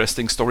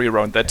interesting story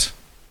around that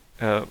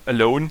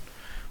alone,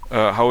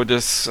 how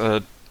this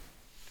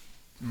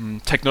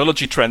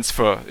technology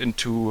transfer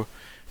into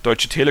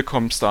Deutsche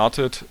Telekom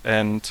started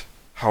and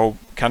how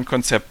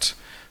Kernkonzept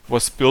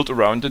was built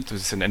around it.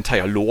 There's an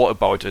entire lore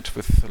about it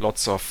with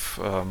lots of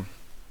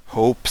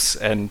hopes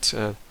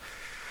and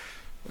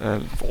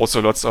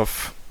also lots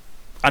of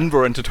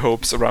unwarranted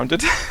hopes around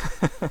it.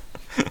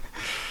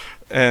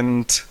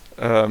 And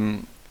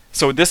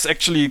so this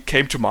actually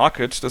came to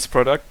market, this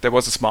product. There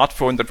was a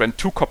smartphone that ran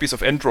 2 copies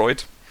of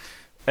Android,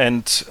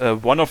 and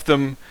one of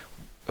them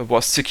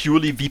was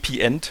securely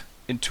VPN'd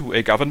into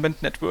a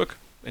government network,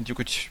 and you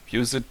could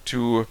use it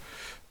to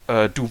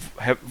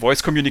have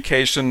voice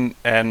communication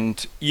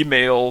and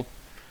email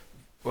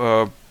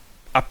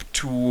up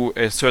to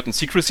a certain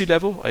secrecy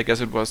level. I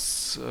guess it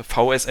was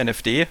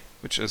VSNFD,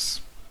 which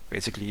is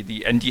basically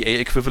the NDA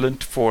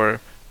equivalent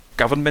for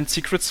government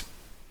secrets.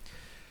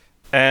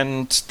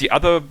 And the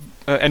other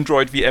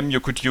Android VM you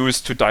could use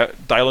to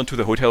dial into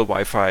the hotel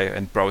Wi-Fi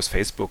and browse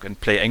Facebook and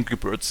play Angry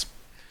Birds.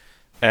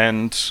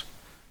 And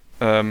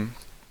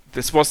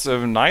this was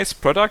a nice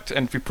product,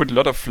 and we put a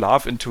lot of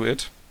love into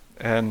it.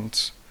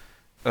 And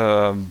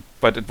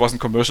but it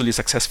wasn't commercially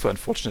successful,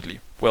 unfortunately.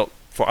 Well,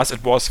 for us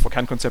it was, for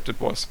Kernkonzept it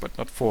was, but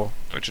not for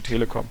Deutsche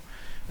Telekom.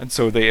 And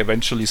so they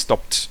eventually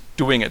stopped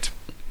doing it.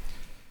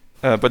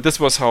 But this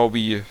was how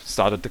we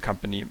started the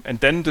company. And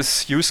then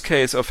this use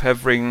case of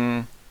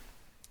having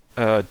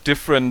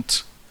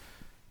different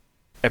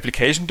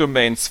application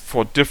domains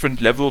for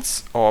different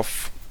levels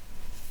of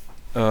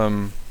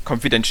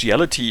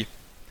confidentiality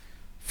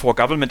for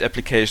government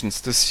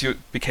applications, this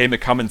became a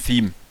common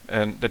theme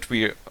and that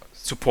we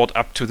support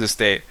up to this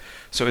day.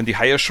 So in the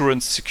high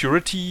assurance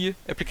security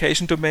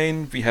application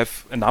domain, we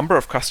have a number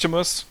of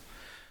customers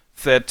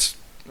that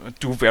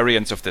do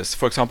variants of this.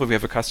 For example, we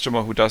have a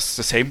customer who does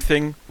the same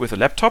thing with a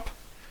laptop.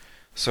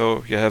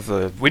 So you have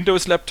a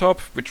Windows laptop,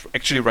 which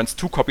actually runs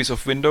 2 copies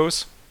of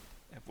Windows.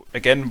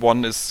 Again,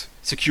 one is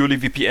securely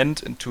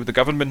VPN'd into the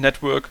government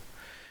network,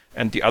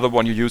 and the other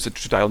one you use it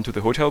to dial into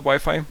the hotel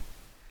Wi-Fi.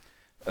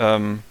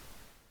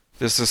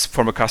 This is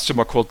from a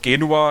customer called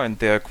Genua, and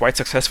they're quite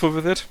successful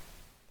with it.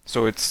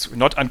 So it's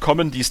not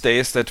uncommon these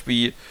days that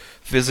we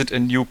visit a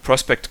new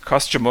prospect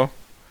customer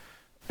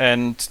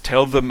and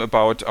tell them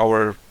about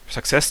our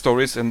success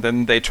stories, and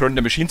then they turn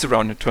the machines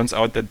around and it turns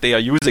out that they are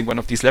using one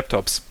of these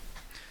laptops.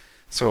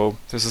 So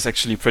this is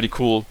actually a pretty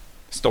cool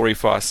story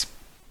for us.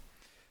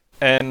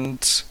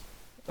 And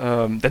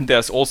then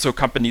there's also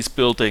companies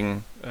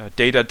building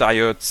data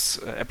diodes,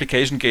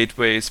 application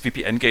gateways,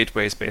 VPN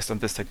gateways based on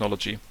this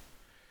technology.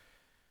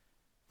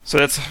 So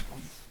that's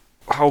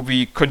how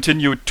we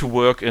continue to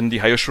work in the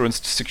high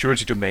assurance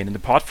security domain. And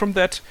apart from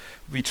that,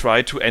 we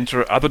try to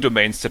enter other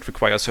domains that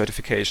require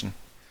certification.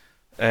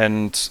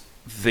 And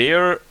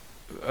there,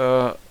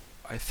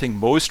 I think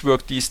most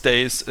work these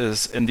days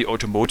is in the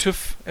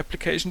automotive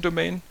application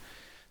domain.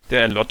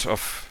 There are a lot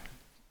of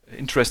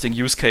interesting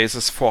use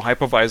cases for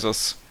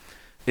hypervisors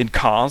in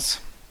cars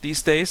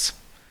these days.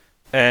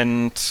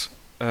 And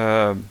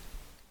so,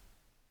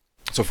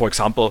 for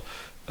example,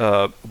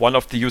 one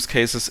of the use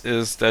cases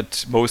is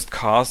that most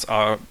cars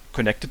are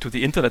connected to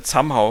the internet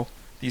somehow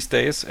these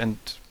days. And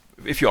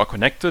if you are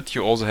connected,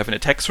 you also have an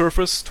attack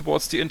surface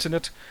towards the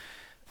internet.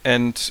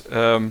 And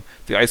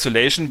the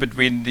isolation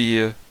between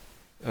the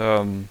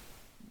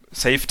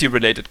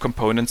safety-related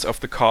components of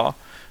the car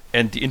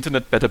and the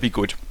internet better be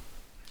good.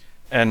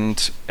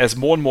 And as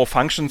more and more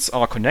functions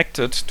are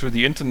connected to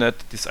the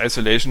internet, this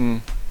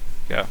isolation,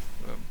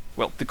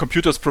 the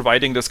computers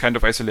providing this kind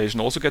of isolation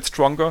also gets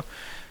stronger.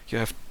 You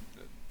have,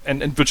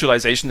 and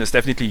virtualization is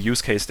definitely a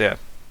use case there.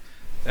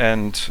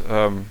 And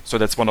so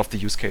that's one of the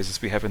use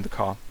cases we have in the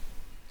car.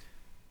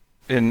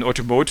 In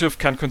automotive,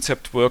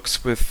 CanConcept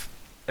works with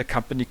a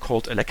company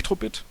called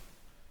Elektrobit.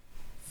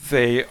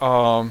 They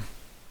are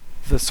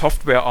the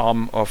software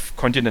arm of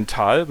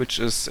Continental, which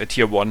is a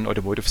tier 1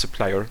 automotive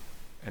supplier.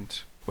 And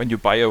when you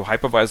buy a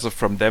hypervisor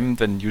from them,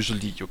 then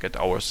usually you get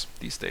ours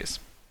these days.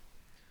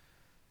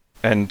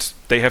 And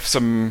they have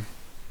some,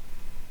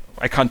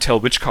 I can't tell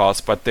which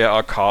cars, but there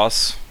are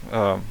cars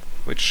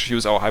which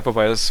use our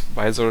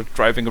hypervisor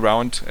driving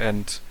around,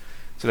 and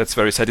so that's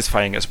very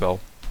satisfying as well.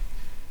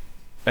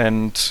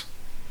 And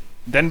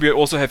then we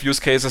also have use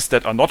cases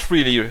that are not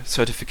really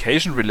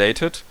certification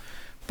related,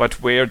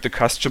 but where the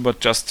customer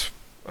just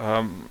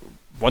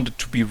wanted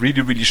to be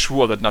really, really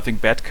sure that nothing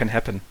bad can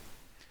happen.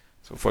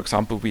 So, for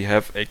example, we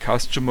have a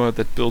customer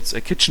that builds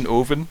a kitchen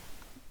oven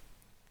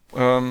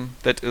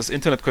that is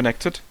internet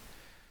connected,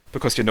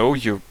 because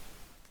you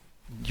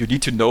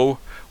need to know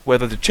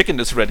whether the chicken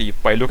is ready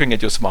by looking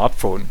at your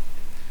smartphone.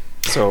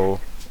 So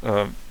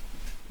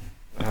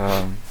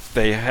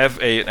they have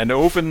an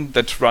oven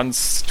that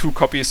runs 2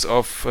 copies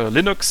of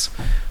Linux.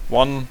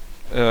 One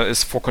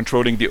is for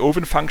controlling the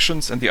oven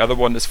functions, and the other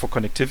one is for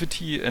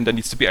connectivity, and there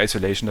needs to be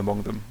isolation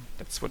among them.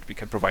 That's what we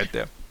can provide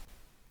there.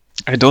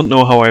 I don't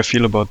know how I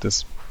feel about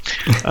this.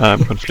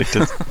 I'm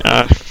conflicted.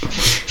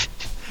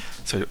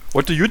 So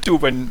what do you do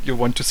when you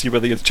want to see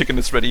whether your chicken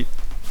is ready?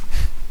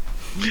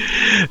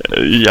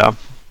 The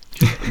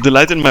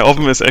light in my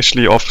oven is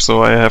actually off,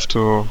 so I have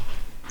to...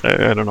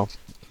 I don't know.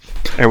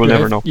 I will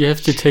never know. You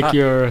have to take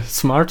your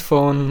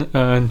smartphone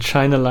and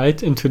shine a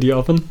light into the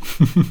oven.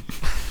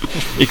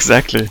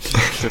 Exactly.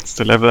 That's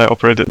the level I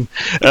operate in.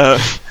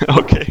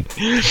 Okay.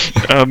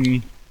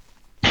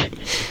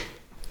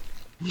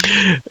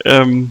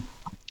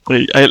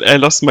 I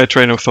lost my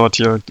train of thought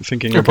here,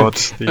 thinking about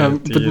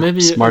the but maybe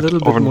smart a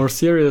little oven. bit more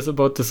serious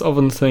about this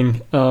oven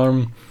thing.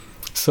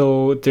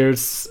 So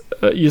there's,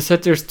 you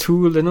said there's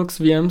 2 Linux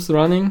VMs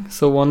running.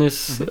 So one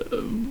is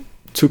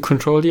to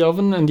control the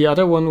oven, and the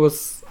other one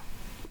was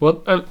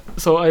what?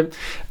 So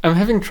I'm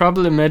having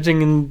trouble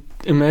imagining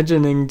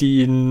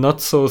the not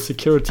so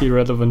security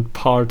relevant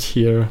part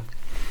here.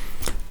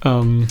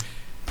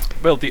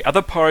 Well, the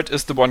other part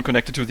is the one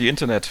connected to the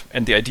internet,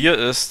 and the idea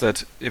is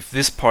that if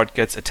this part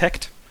gets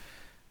attacked,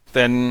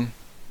 then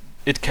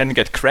it can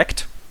get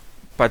cracked,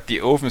 but the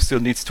oven still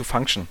needs to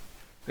function.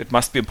 It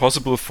must be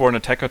impossible for an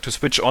attacker to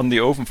switch on the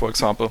oven, for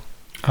example.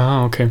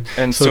 Ah, okay.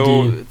 And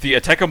so the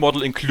attacker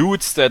model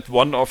includes that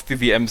one of the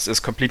VMs is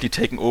completely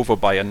taken over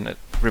by a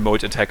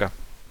remote attacker.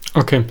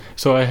 Okay,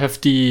 so I have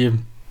the,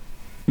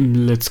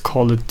 let's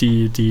call it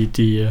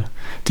the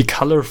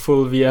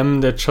colorful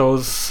VM that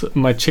shows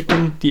my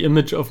chicken, the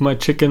image of my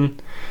chicken,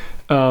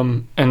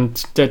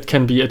 and that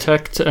can be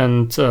attacked,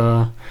 and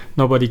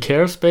nobody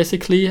cares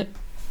basically.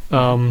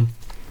 And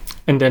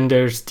then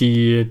there's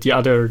the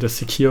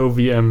secure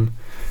VM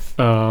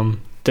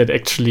that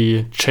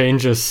actually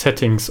changes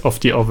settings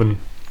of the oven.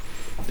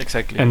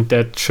 Exactly. And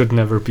that should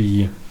never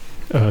be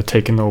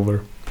taken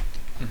over.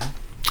 Mhm.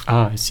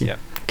 I see. Yeah.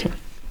 Okay.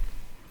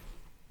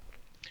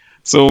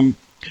 So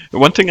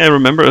one thing I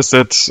remember is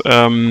that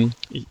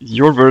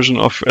your version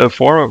of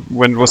L4,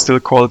 when it was still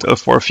called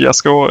L4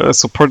 Fiasco,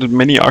 supported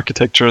many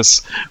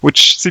architectures.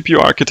 Which CPU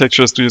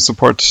architectures do you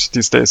support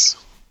these days?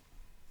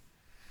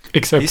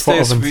 Except These for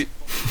days ovens.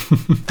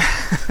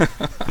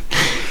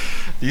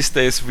 These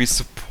days we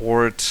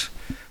support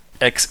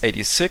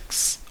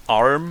x86,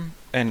 ARM,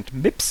 and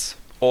MIPS,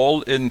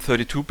 all in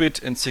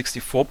 32-bit and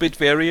 64-bit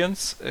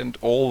variants, and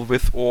all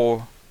with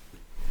or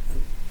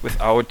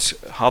without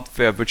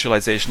hardware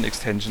virtualization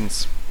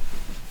extensions.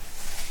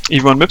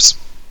 Even on MIPS?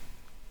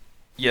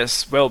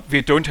 Yes, well,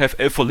 we don't have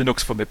L4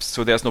 Linux for MIPS,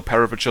 so there's no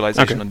para-virtualization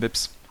Okay. on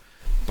MIPS.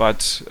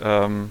 But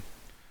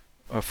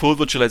full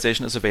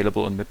virtualization is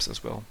available on MIPS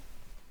as well.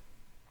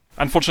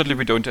 Unfortunately,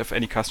 we don't have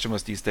any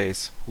customers these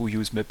days who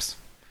use MIPS.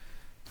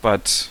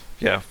 But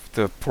yeah,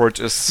 the port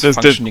is There's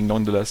the- functioning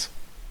nonetheless.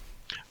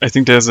 I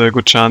think there's a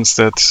good chance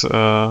that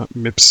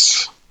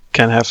MIPS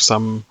can have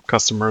some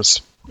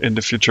customers in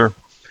the future,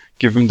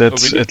 given that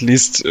Oh, really? at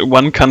least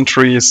one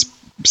country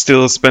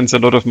still spends a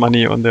lot of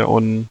money on their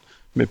own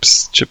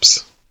MIPS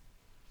chips.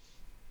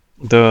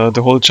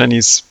 The whole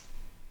Chinese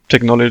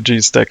technology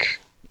stack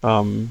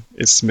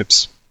is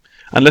MIPS,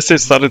 unless they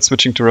started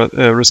switching to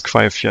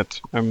RISC-V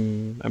yet.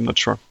 I'm not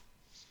sure.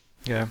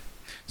 Yeah.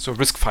 So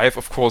RISC-V,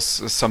 of course,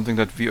 is something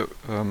that we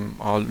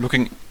are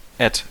looking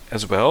at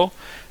as well,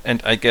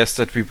 and I guess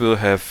that we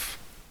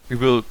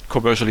will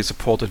commercially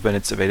support it when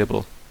it's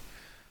available,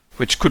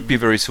 which could be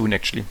very soon,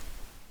 actually.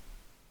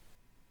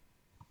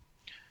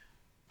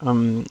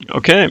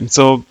 Okay,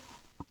 so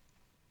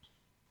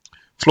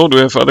Flo, do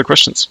you have other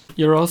questions?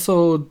 You're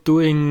also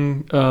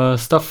doing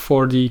stuff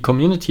for the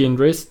community in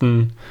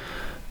Dresden,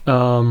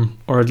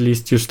 or at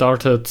least you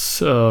started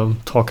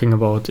talking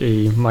about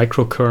a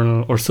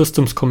microkernel or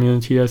systems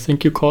community, I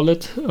think you call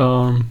it,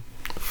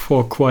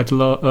 for quite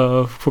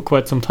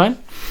some time.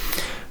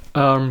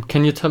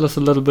 Can you tell us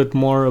a little bit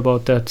more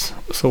about that?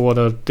 So, what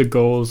are the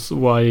goals?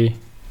 Why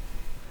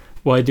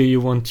do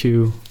you want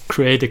to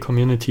create a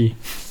community?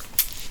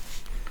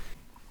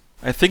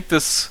 I think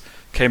this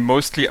came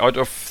mostly out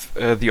of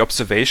the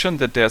observation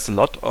that there's a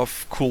lot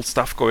of cool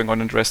stuff going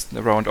on in Dresden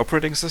around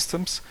operating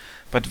systems,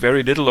 but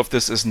very little of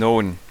this is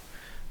known.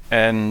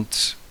 And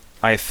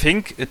I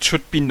think it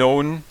should be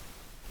known.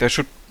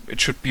 It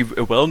should be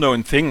a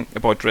well-known thing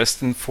about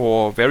Dresden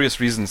for various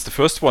reasons. The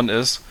first one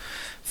is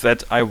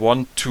that I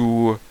want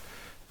to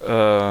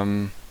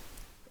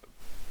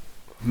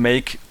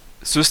make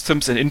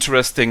systems an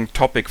interesting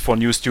topic for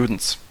new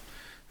students.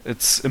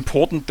 It's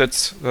important that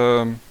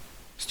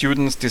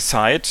students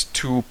decide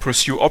to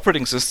pursue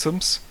operating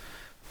systems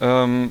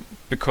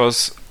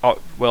because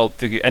all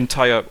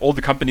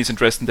the companies in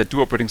Dresden that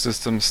do operating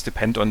systems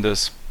depend on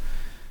this.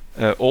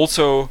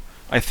 Also,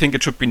 I think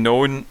it should be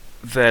known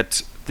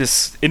that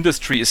this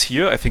industry is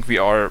here. I think we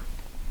are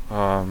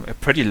a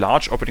pretty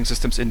large operating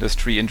systems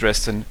industry in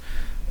Dresden.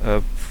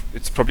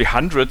 It's probably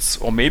hundreds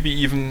or maybe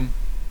even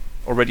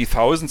already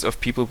thousands of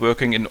people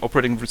working in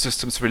operating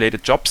systems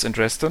related jobs in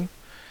Dresden.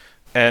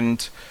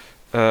 And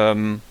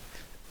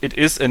it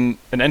is an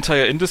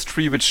entire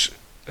industry which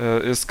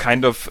is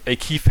kind of a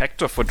key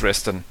factor for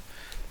Dresden.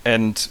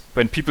 And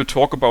when people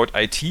talk about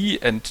IT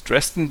and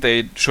Dresden,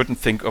 they shouldn't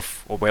think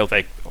of,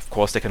 of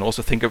course they can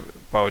also think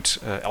about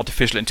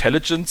artificial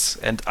intelligence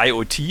and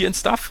IoT and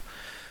stuff,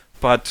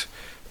 but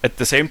at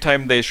the same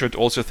time they should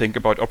also think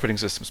about operating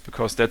systems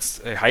because that's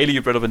a highly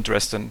relevant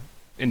Dresden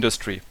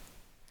industry.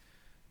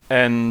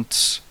 And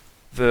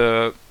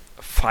the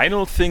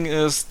final thing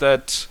is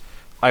that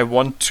I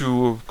want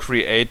to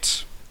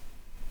create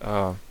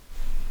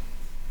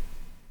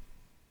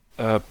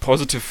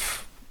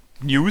positive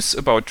news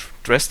about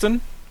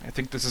Dresden. I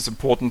think this is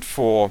important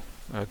for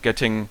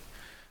getting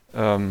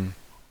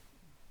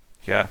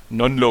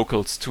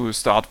non-locals to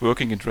start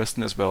working in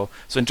Dresden as well.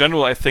 So in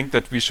general, I think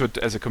that we should,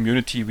 as a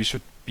community, we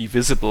should be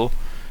visible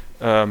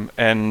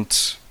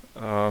and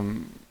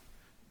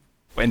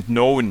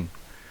known.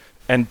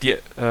 And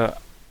the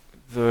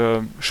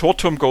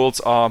short-term goals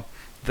are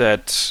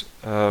that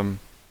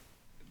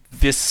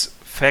this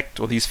fact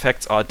or these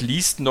facts are at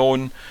least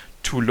known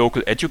to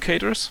local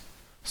educators,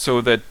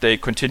 so that they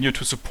continue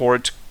to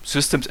support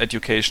systems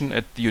education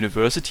at the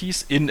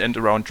universities in and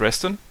around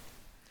Dresden,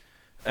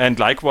 and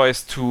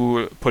likewise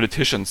to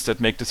politicians that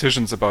make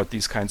decisions about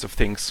these kinds of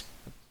things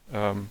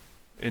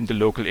in the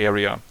local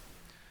area.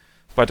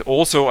 But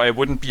also, I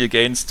wouldn't be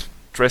against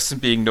Dresden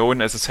being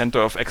known as a center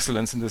of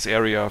excellence in this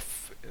area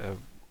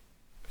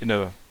in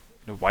a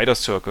wider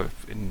circle,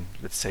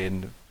 let's say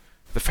in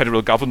the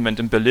federal government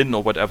in Berlin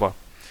or whatever.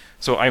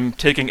 So I'm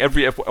taking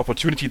every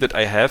opportunity that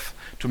I have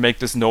to make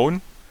this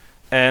known.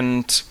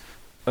 And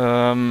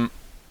I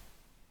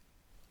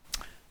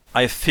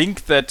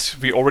think that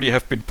we already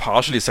have been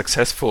partially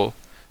successful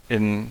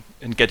in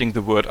getting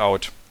the word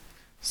out.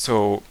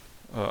 So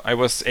I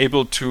was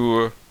able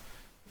to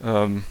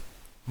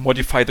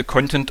modify the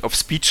content of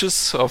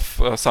speeches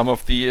of some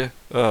of the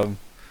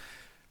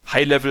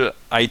high-level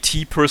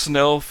IT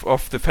personnel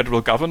of the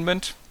federal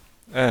government.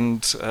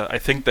 and I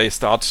think they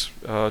start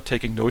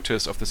taking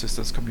notice of the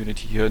systems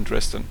community here in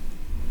Dresden.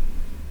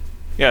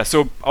 Yeah,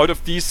 so out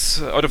of this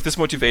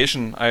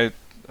motivation, I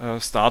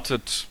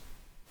started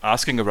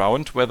asking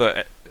around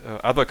whether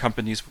other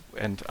companies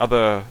and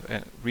other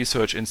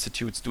research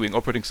institutes doing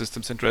operating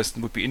systems in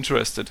Dresden would be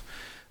interested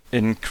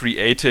in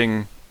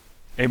creating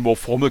a more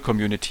formal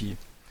community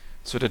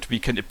so that we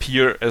can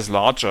appear as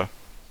larger.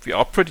 We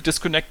are pretty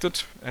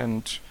disconnected,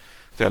 and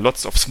there are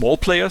lots of small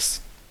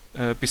players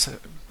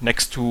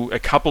next to a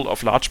couple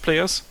of large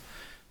players,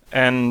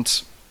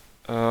 and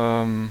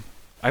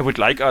I would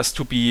like us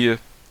to be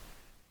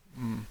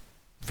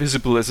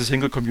visible as a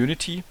single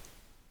community,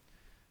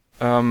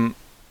 and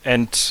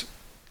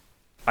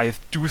I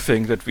do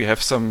think that we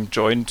have some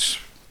joint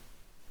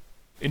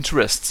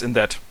interests in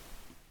that,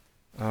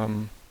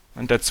 and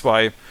that's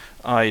why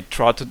I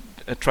tried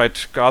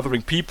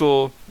gathering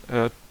people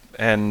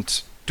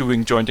and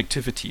doing joint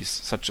activities,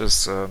 such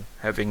as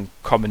having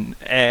common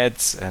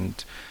ads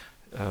and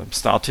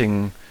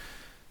starting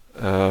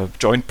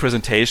joint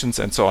presentations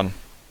and so on.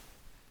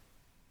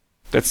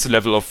 That's the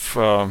level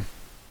of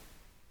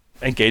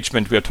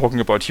engagement we are talking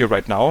about here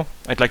right now.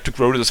 I'd like to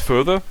grow this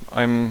further.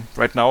 I'm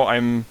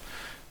regularly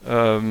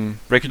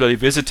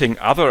visiting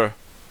other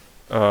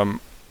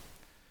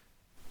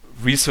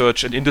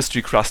research and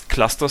industry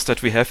clusters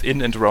that we have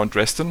in and around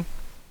Dresden.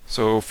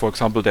 So, for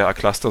example, there are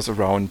clusters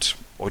around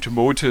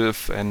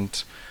automotive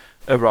and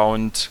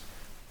around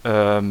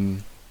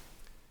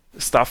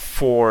stuff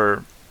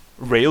for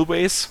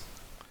railways,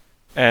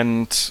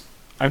 and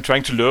I'm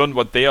trying to learn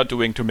what they are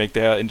doing to make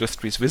their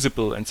industries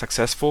visible and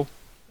successful,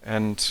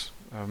 and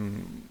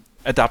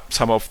adapt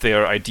some of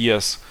their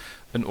ideas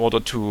in order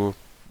to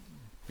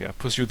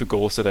pursue the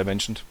goals that I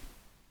mentioned.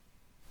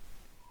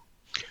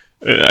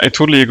 I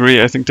totally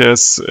agree. I think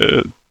there's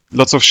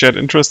lots of shared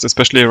interest,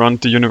 especially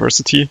around the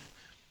university.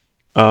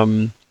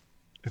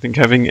 I think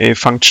having a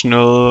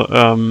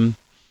functional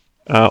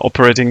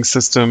operating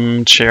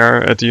system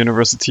chair at the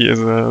university is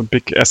a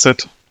big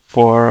asset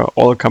for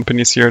all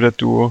companies here that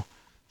do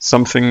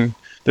something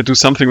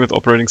with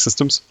operating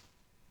systems.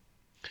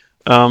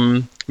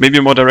 Maybe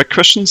more direct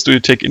questions. Do you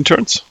take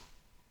interns?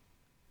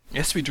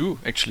 Yes, we do,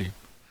 actually.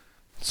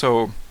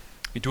 So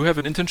we do have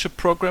an internship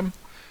program,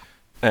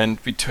 and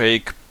we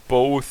take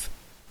both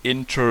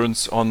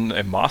interns on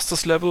a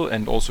master's level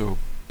and also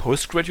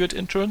postgraduate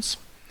interns.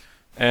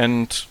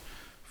 And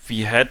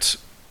we had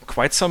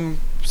quite some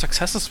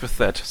successes with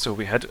that. So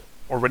we had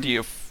already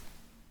a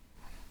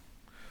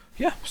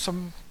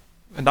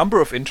number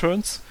of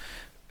interns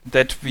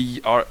that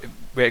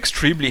we're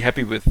extremely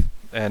happy with.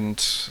 And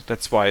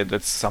that's why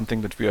that's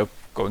something that we are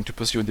going to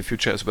pursue in the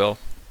future as well.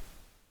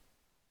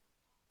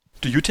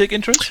 Do you take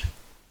interns?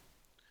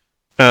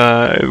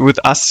 With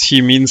us,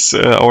 he means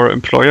our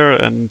employer,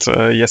 and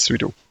yes, we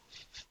do.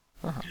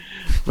 Uh-huh.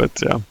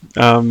 But yeah,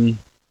 I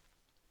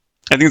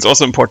think it's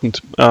also important.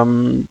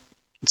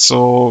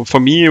 So for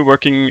me,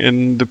 working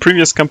in the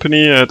previous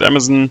company at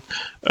Amazon,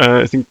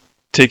 I think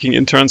taking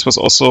interns was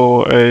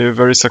also a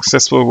very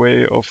successful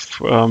way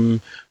of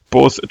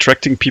both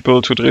attracting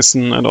people to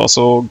Dresden and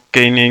also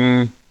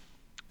gaining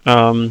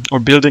or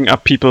building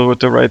up people with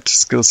the right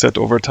skill set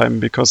over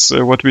time, because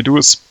what we do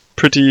is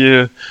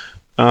pretty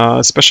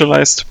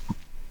specialized.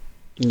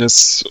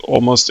 There's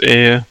almost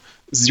a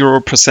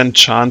 0%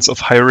 chance of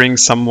hiring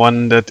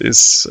someone that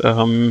is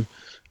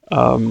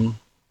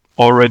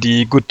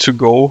already good to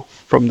go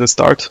from the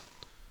start,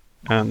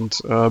 and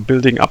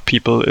building up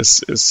people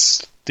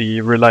is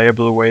the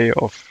reliable way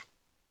of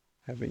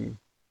having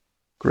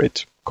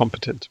great,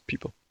 competent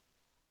people.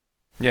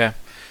 Yeah,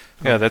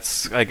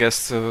 that's, I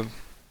guess, the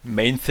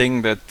main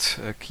thing that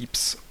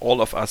keeps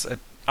all of us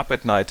up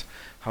at night,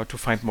 how to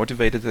find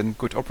motivated and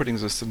good operating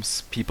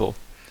systems people.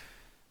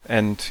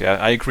 And yeah,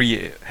 I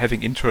agree,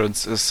 having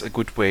interns is a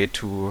good way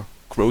to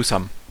grow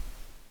some.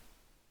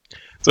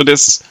 So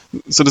this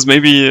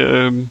maybe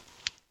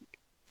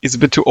is a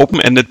bit too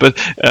open-ended, but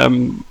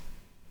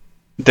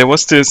there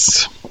was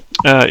this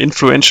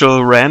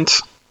influential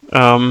rant,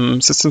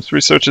 systems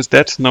research is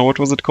dead. Now, what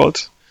was it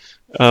called?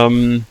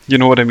 You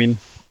know what I mean.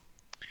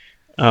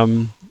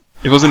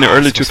 It was in the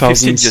early 2000s.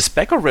 15 years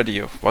back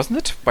already, wasn't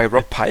it? By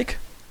Rob Pike?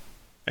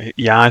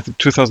 Yeah,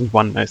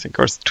 2001, I think,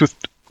 or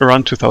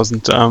around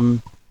 2000.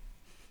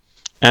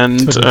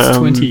 And so that's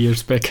 20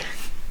 years back.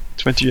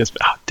 20 years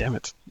back. Oh, damn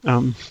it.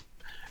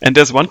 And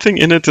there's one thing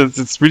in it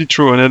that's really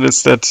true, and it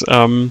is that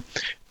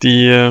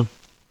the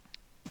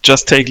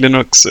just take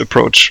Linux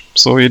approach.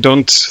 So you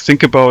don't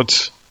think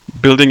about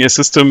building a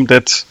system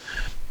that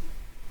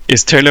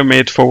is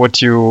tailor-made for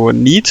what you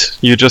need.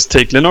 You just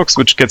take Linux,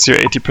 which gets you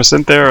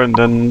 80% there, and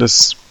then this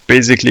is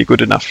basically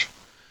good enough.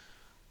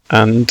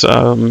 And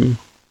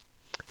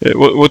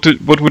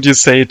what would you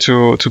say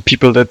to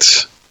people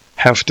that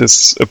have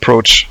this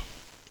approach?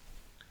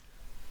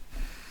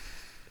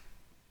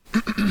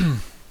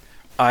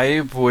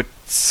 I would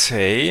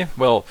say,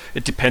 well,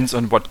 it depends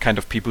on what kind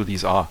of people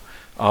these are.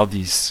 Are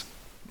these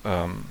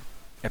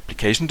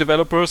application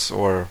developers,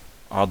 or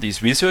are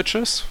these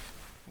researchers?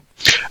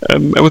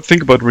 I would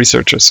think about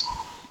researchers.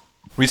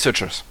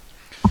 researchers.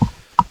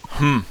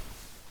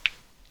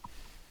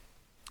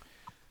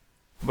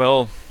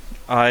 Well,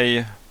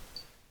 I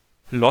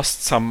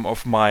lost some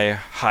of my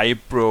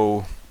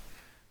highbrow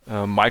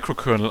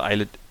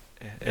microkernel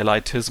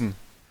elitism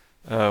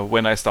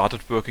when I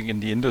started working in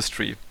the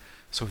industry.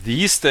 So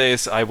these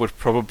days I would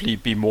probably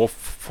be more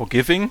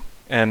forgiving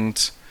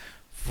and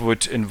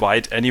would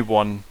invite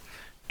anyone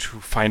to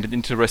find an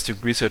interesting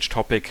research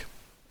topic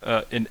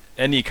in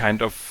any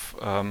kind of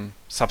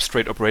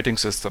substrate operating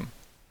system.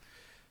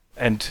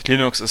 And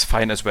Linux is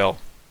fine as well.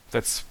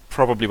 That's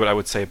probably what I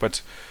would say.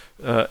 But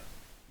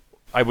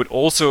I would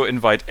also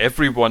invite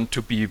everyone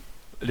to be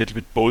a little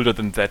bit bolder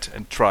than that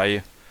and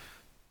try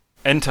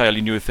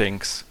entirely new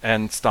things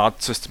and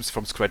start systems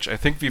from scratch. I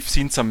think we've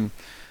seen some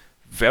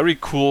very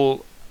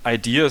cool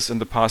ideas in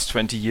the past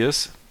 20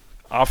 years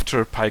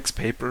after Pike's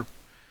paper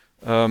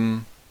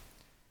that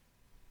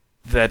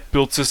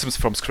build systems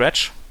from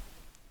scratch.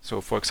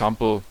 So, for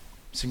example,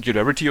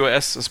 Singularity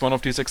OS is one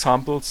of these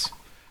examples,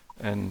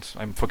 and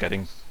I'm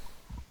forgetting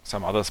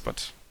some others,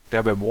 but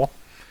there were more.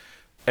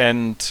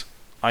 And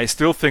I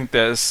still think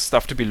there's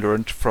stuff to be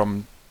learned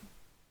from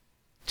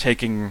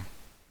taking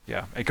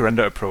a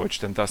grander approach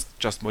than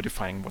just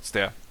modifying what's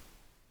there.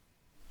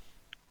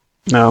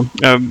 No,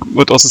 I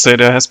would also say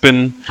there has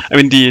been. I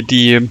mean, I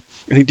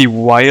think the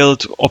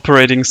wild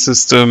operating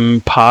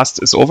system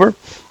past is over.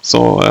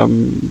 So I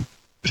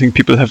think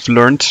people have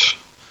learned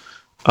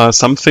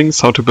some things,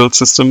 how to build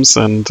systems,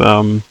 and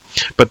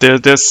but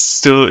there's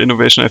still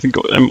innovation. I think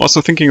I'm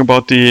also thinking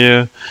about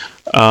the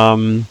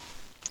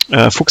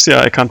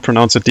Fuchsia. I can't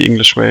pronounce it the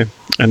English way,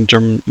 and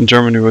in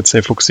German we would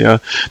say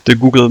Fuchsia, the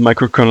Google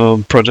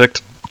microkernel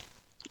project,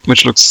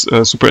 which looks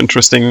super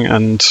interesting,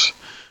 and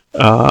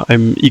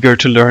I'm eager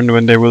to learn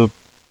when they will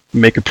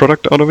make a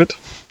product out of it.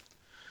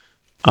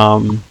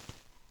 I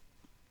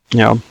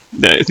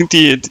think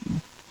the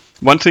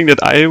one thing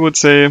that I would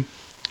say,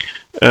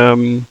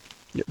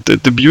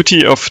 the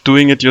beauty of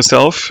doing it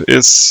yourself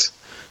is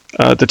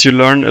that you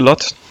learn a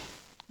lot,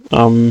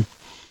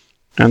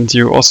 and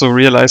you also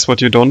realize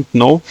what you don't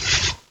know.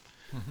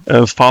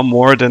 Far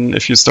more than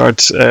if you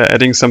start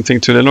adding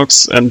something to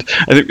Linux. And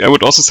I think I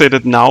would also say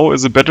that now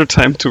is a better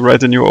time to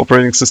write a new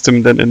operating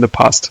system than in the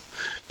past,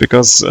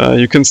 because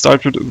you can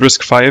start with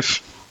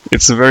RISC-V.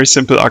 It's a very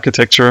simple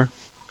architecture.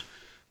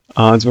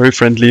 It's very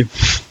friendly.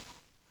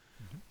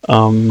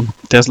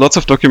 There's lots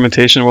of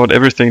documentation about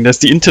everything. There's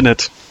the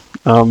internet.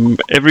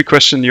 Every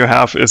question you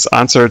have is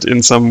answered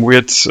in some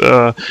weird,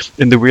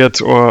 in the weird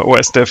or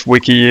OSDev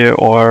wiki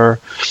or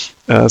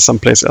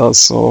someplace else.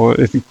 So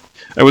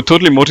I would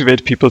totally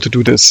motivate people to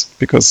do this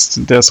because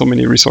there are so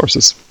many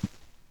resources.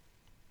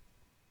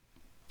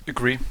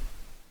 Agree.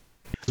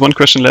 One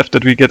question left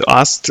that we get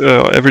asked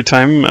every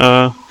time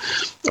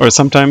or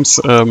sometimes,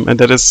 and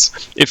that is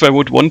if I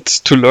would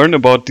want to learn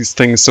about these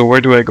things, so where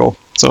do I go?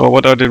 So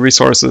what are the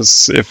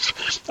resources if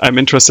I'm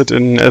interested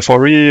in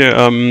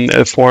L4E,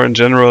 L4 in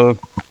general?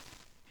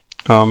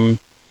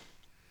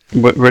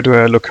 Where do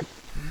I look?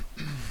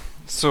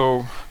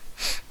 So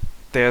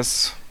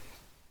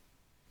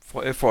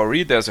for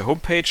L4RE, there's a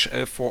homepage,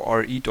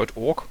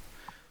 l4re.org.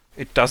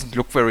 It doesn't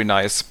look very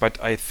nice, but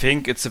I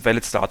think it's a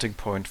valid starting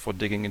point for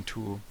digging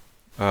into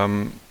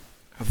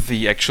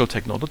the actual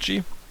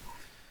technology.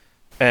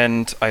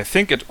 And I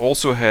think it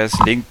also has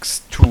links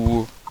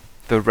to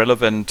the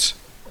relevant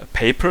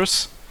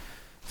papers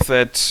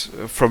that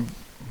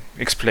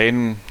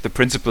explain the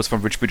principles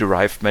from which we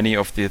derive many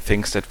of the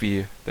things that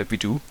we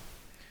do.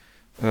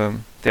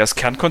 There's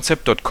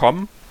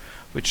kernkonzept.com,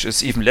 which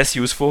is even less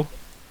useful.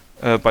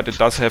 But it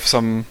does have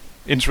some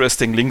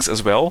interesting links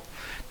as well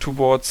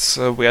towards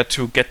where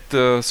to get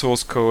the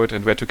source code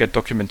and where to get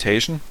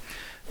documentation.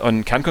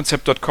 On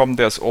kernkonzept.com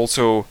there's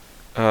also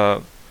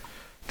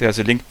there's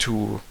a link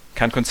to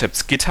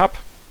Kernkonzept's GitHub,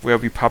 where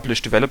we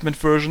publish development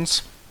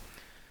versions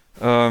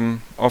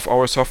of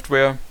our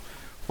software,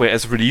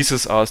 whereas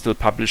releases are still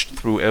published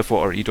through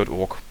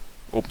l4re.org,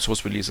 open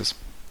source releases.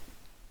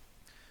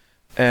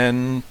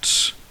 And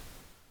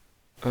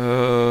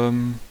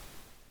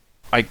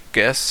I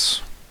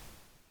guess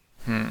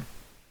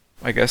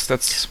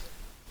that's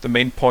the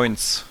main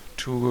points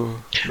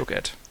to look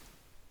at.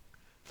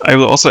 I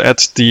will also add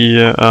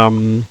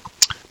the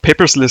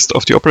papers list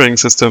of the operating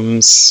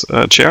systems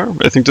chair.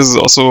 I think this is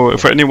also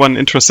for anyone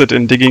interested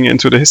in digging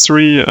into the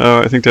history.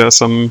 I think there are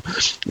some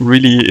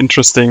really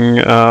interesting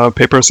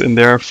papers in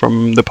there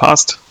from the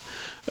past.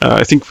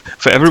 I think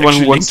for everyone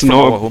who wants to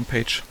know our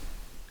homepage.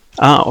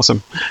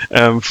 Awesome.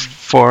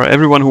 For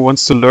everyone who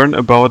wants to learn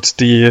about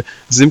the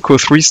Simco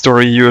 3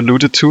 story you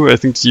alluded to, I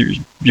think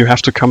you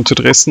have to come to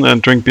Dresden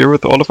and drink beer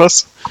with all of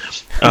us.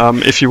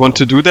 If you want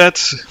to do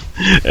that,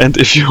 and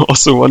if you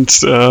also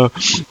want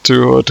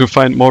to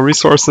find more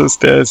resources,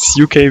 there's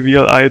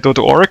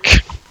ukvli.org,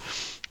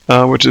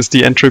 which is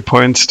the entry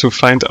point to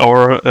find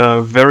our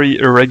very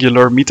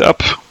irregular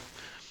meetup.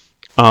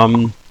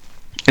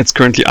 It's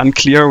currently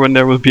unclear when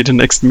there will be the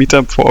next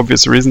meetup for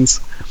obvious reasons.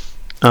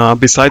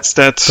 Besides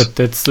that... But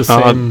that's the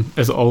same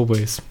as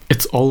always.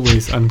 It's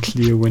always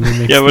unclear when you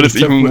make... Yeah, but it's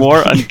even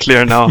more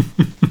unclear now.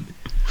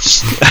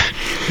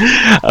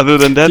 Other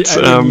than that,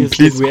 the irony is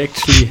please. that we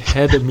actually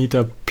had a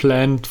meetup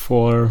planned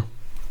for,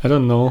 I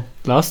don't know,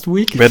 last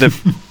week.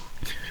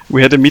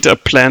 We had a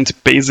meetup planned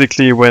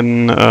basically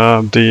when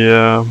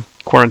the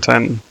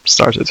quarantine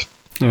started.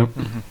 Yeah.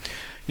 Mm-hmm.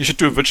 You should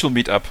do a virtual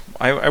meetup.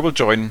 I will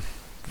join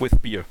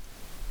with beer.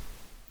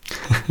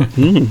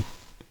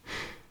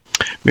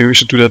 Maybe we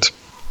should do that.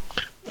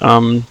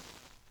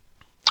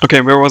 Okay,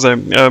 where was I?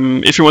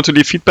 If you want to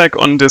leave feedback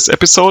on this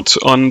episode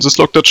on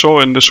Syslog.show,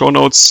 in the show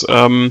notes,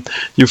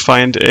 you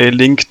find a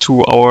link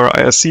to our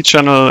IRC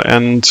channel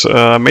and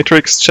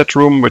Matrix chat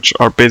room, which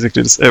are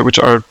basically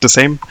the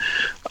same.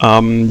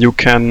 You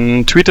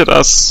can tweet at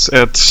us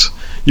at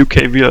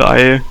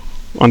UKVLI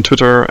on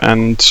Twitter,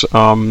 and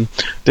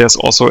there's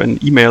also an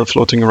email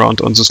floating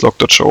around on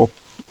Syslog.show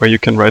where you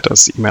can write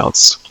us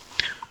emails.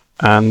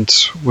 And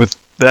with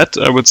that,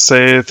 I would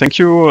say thank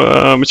you,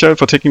 Michael,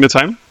 for taking the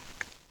time.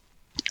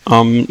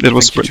 It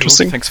was super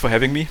interesting. Thanks for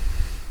having me.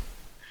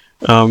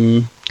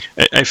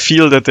 I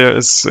feel that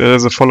there's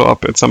a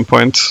follow-up at some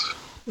point,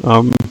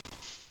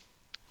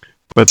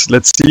 but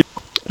let's see.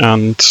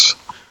 And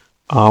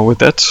with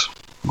that,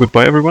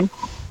 goodbye, everyone,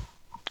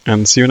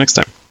 and see you next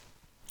time.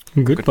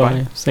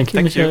 Goodbye. Thank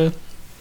you, Michael.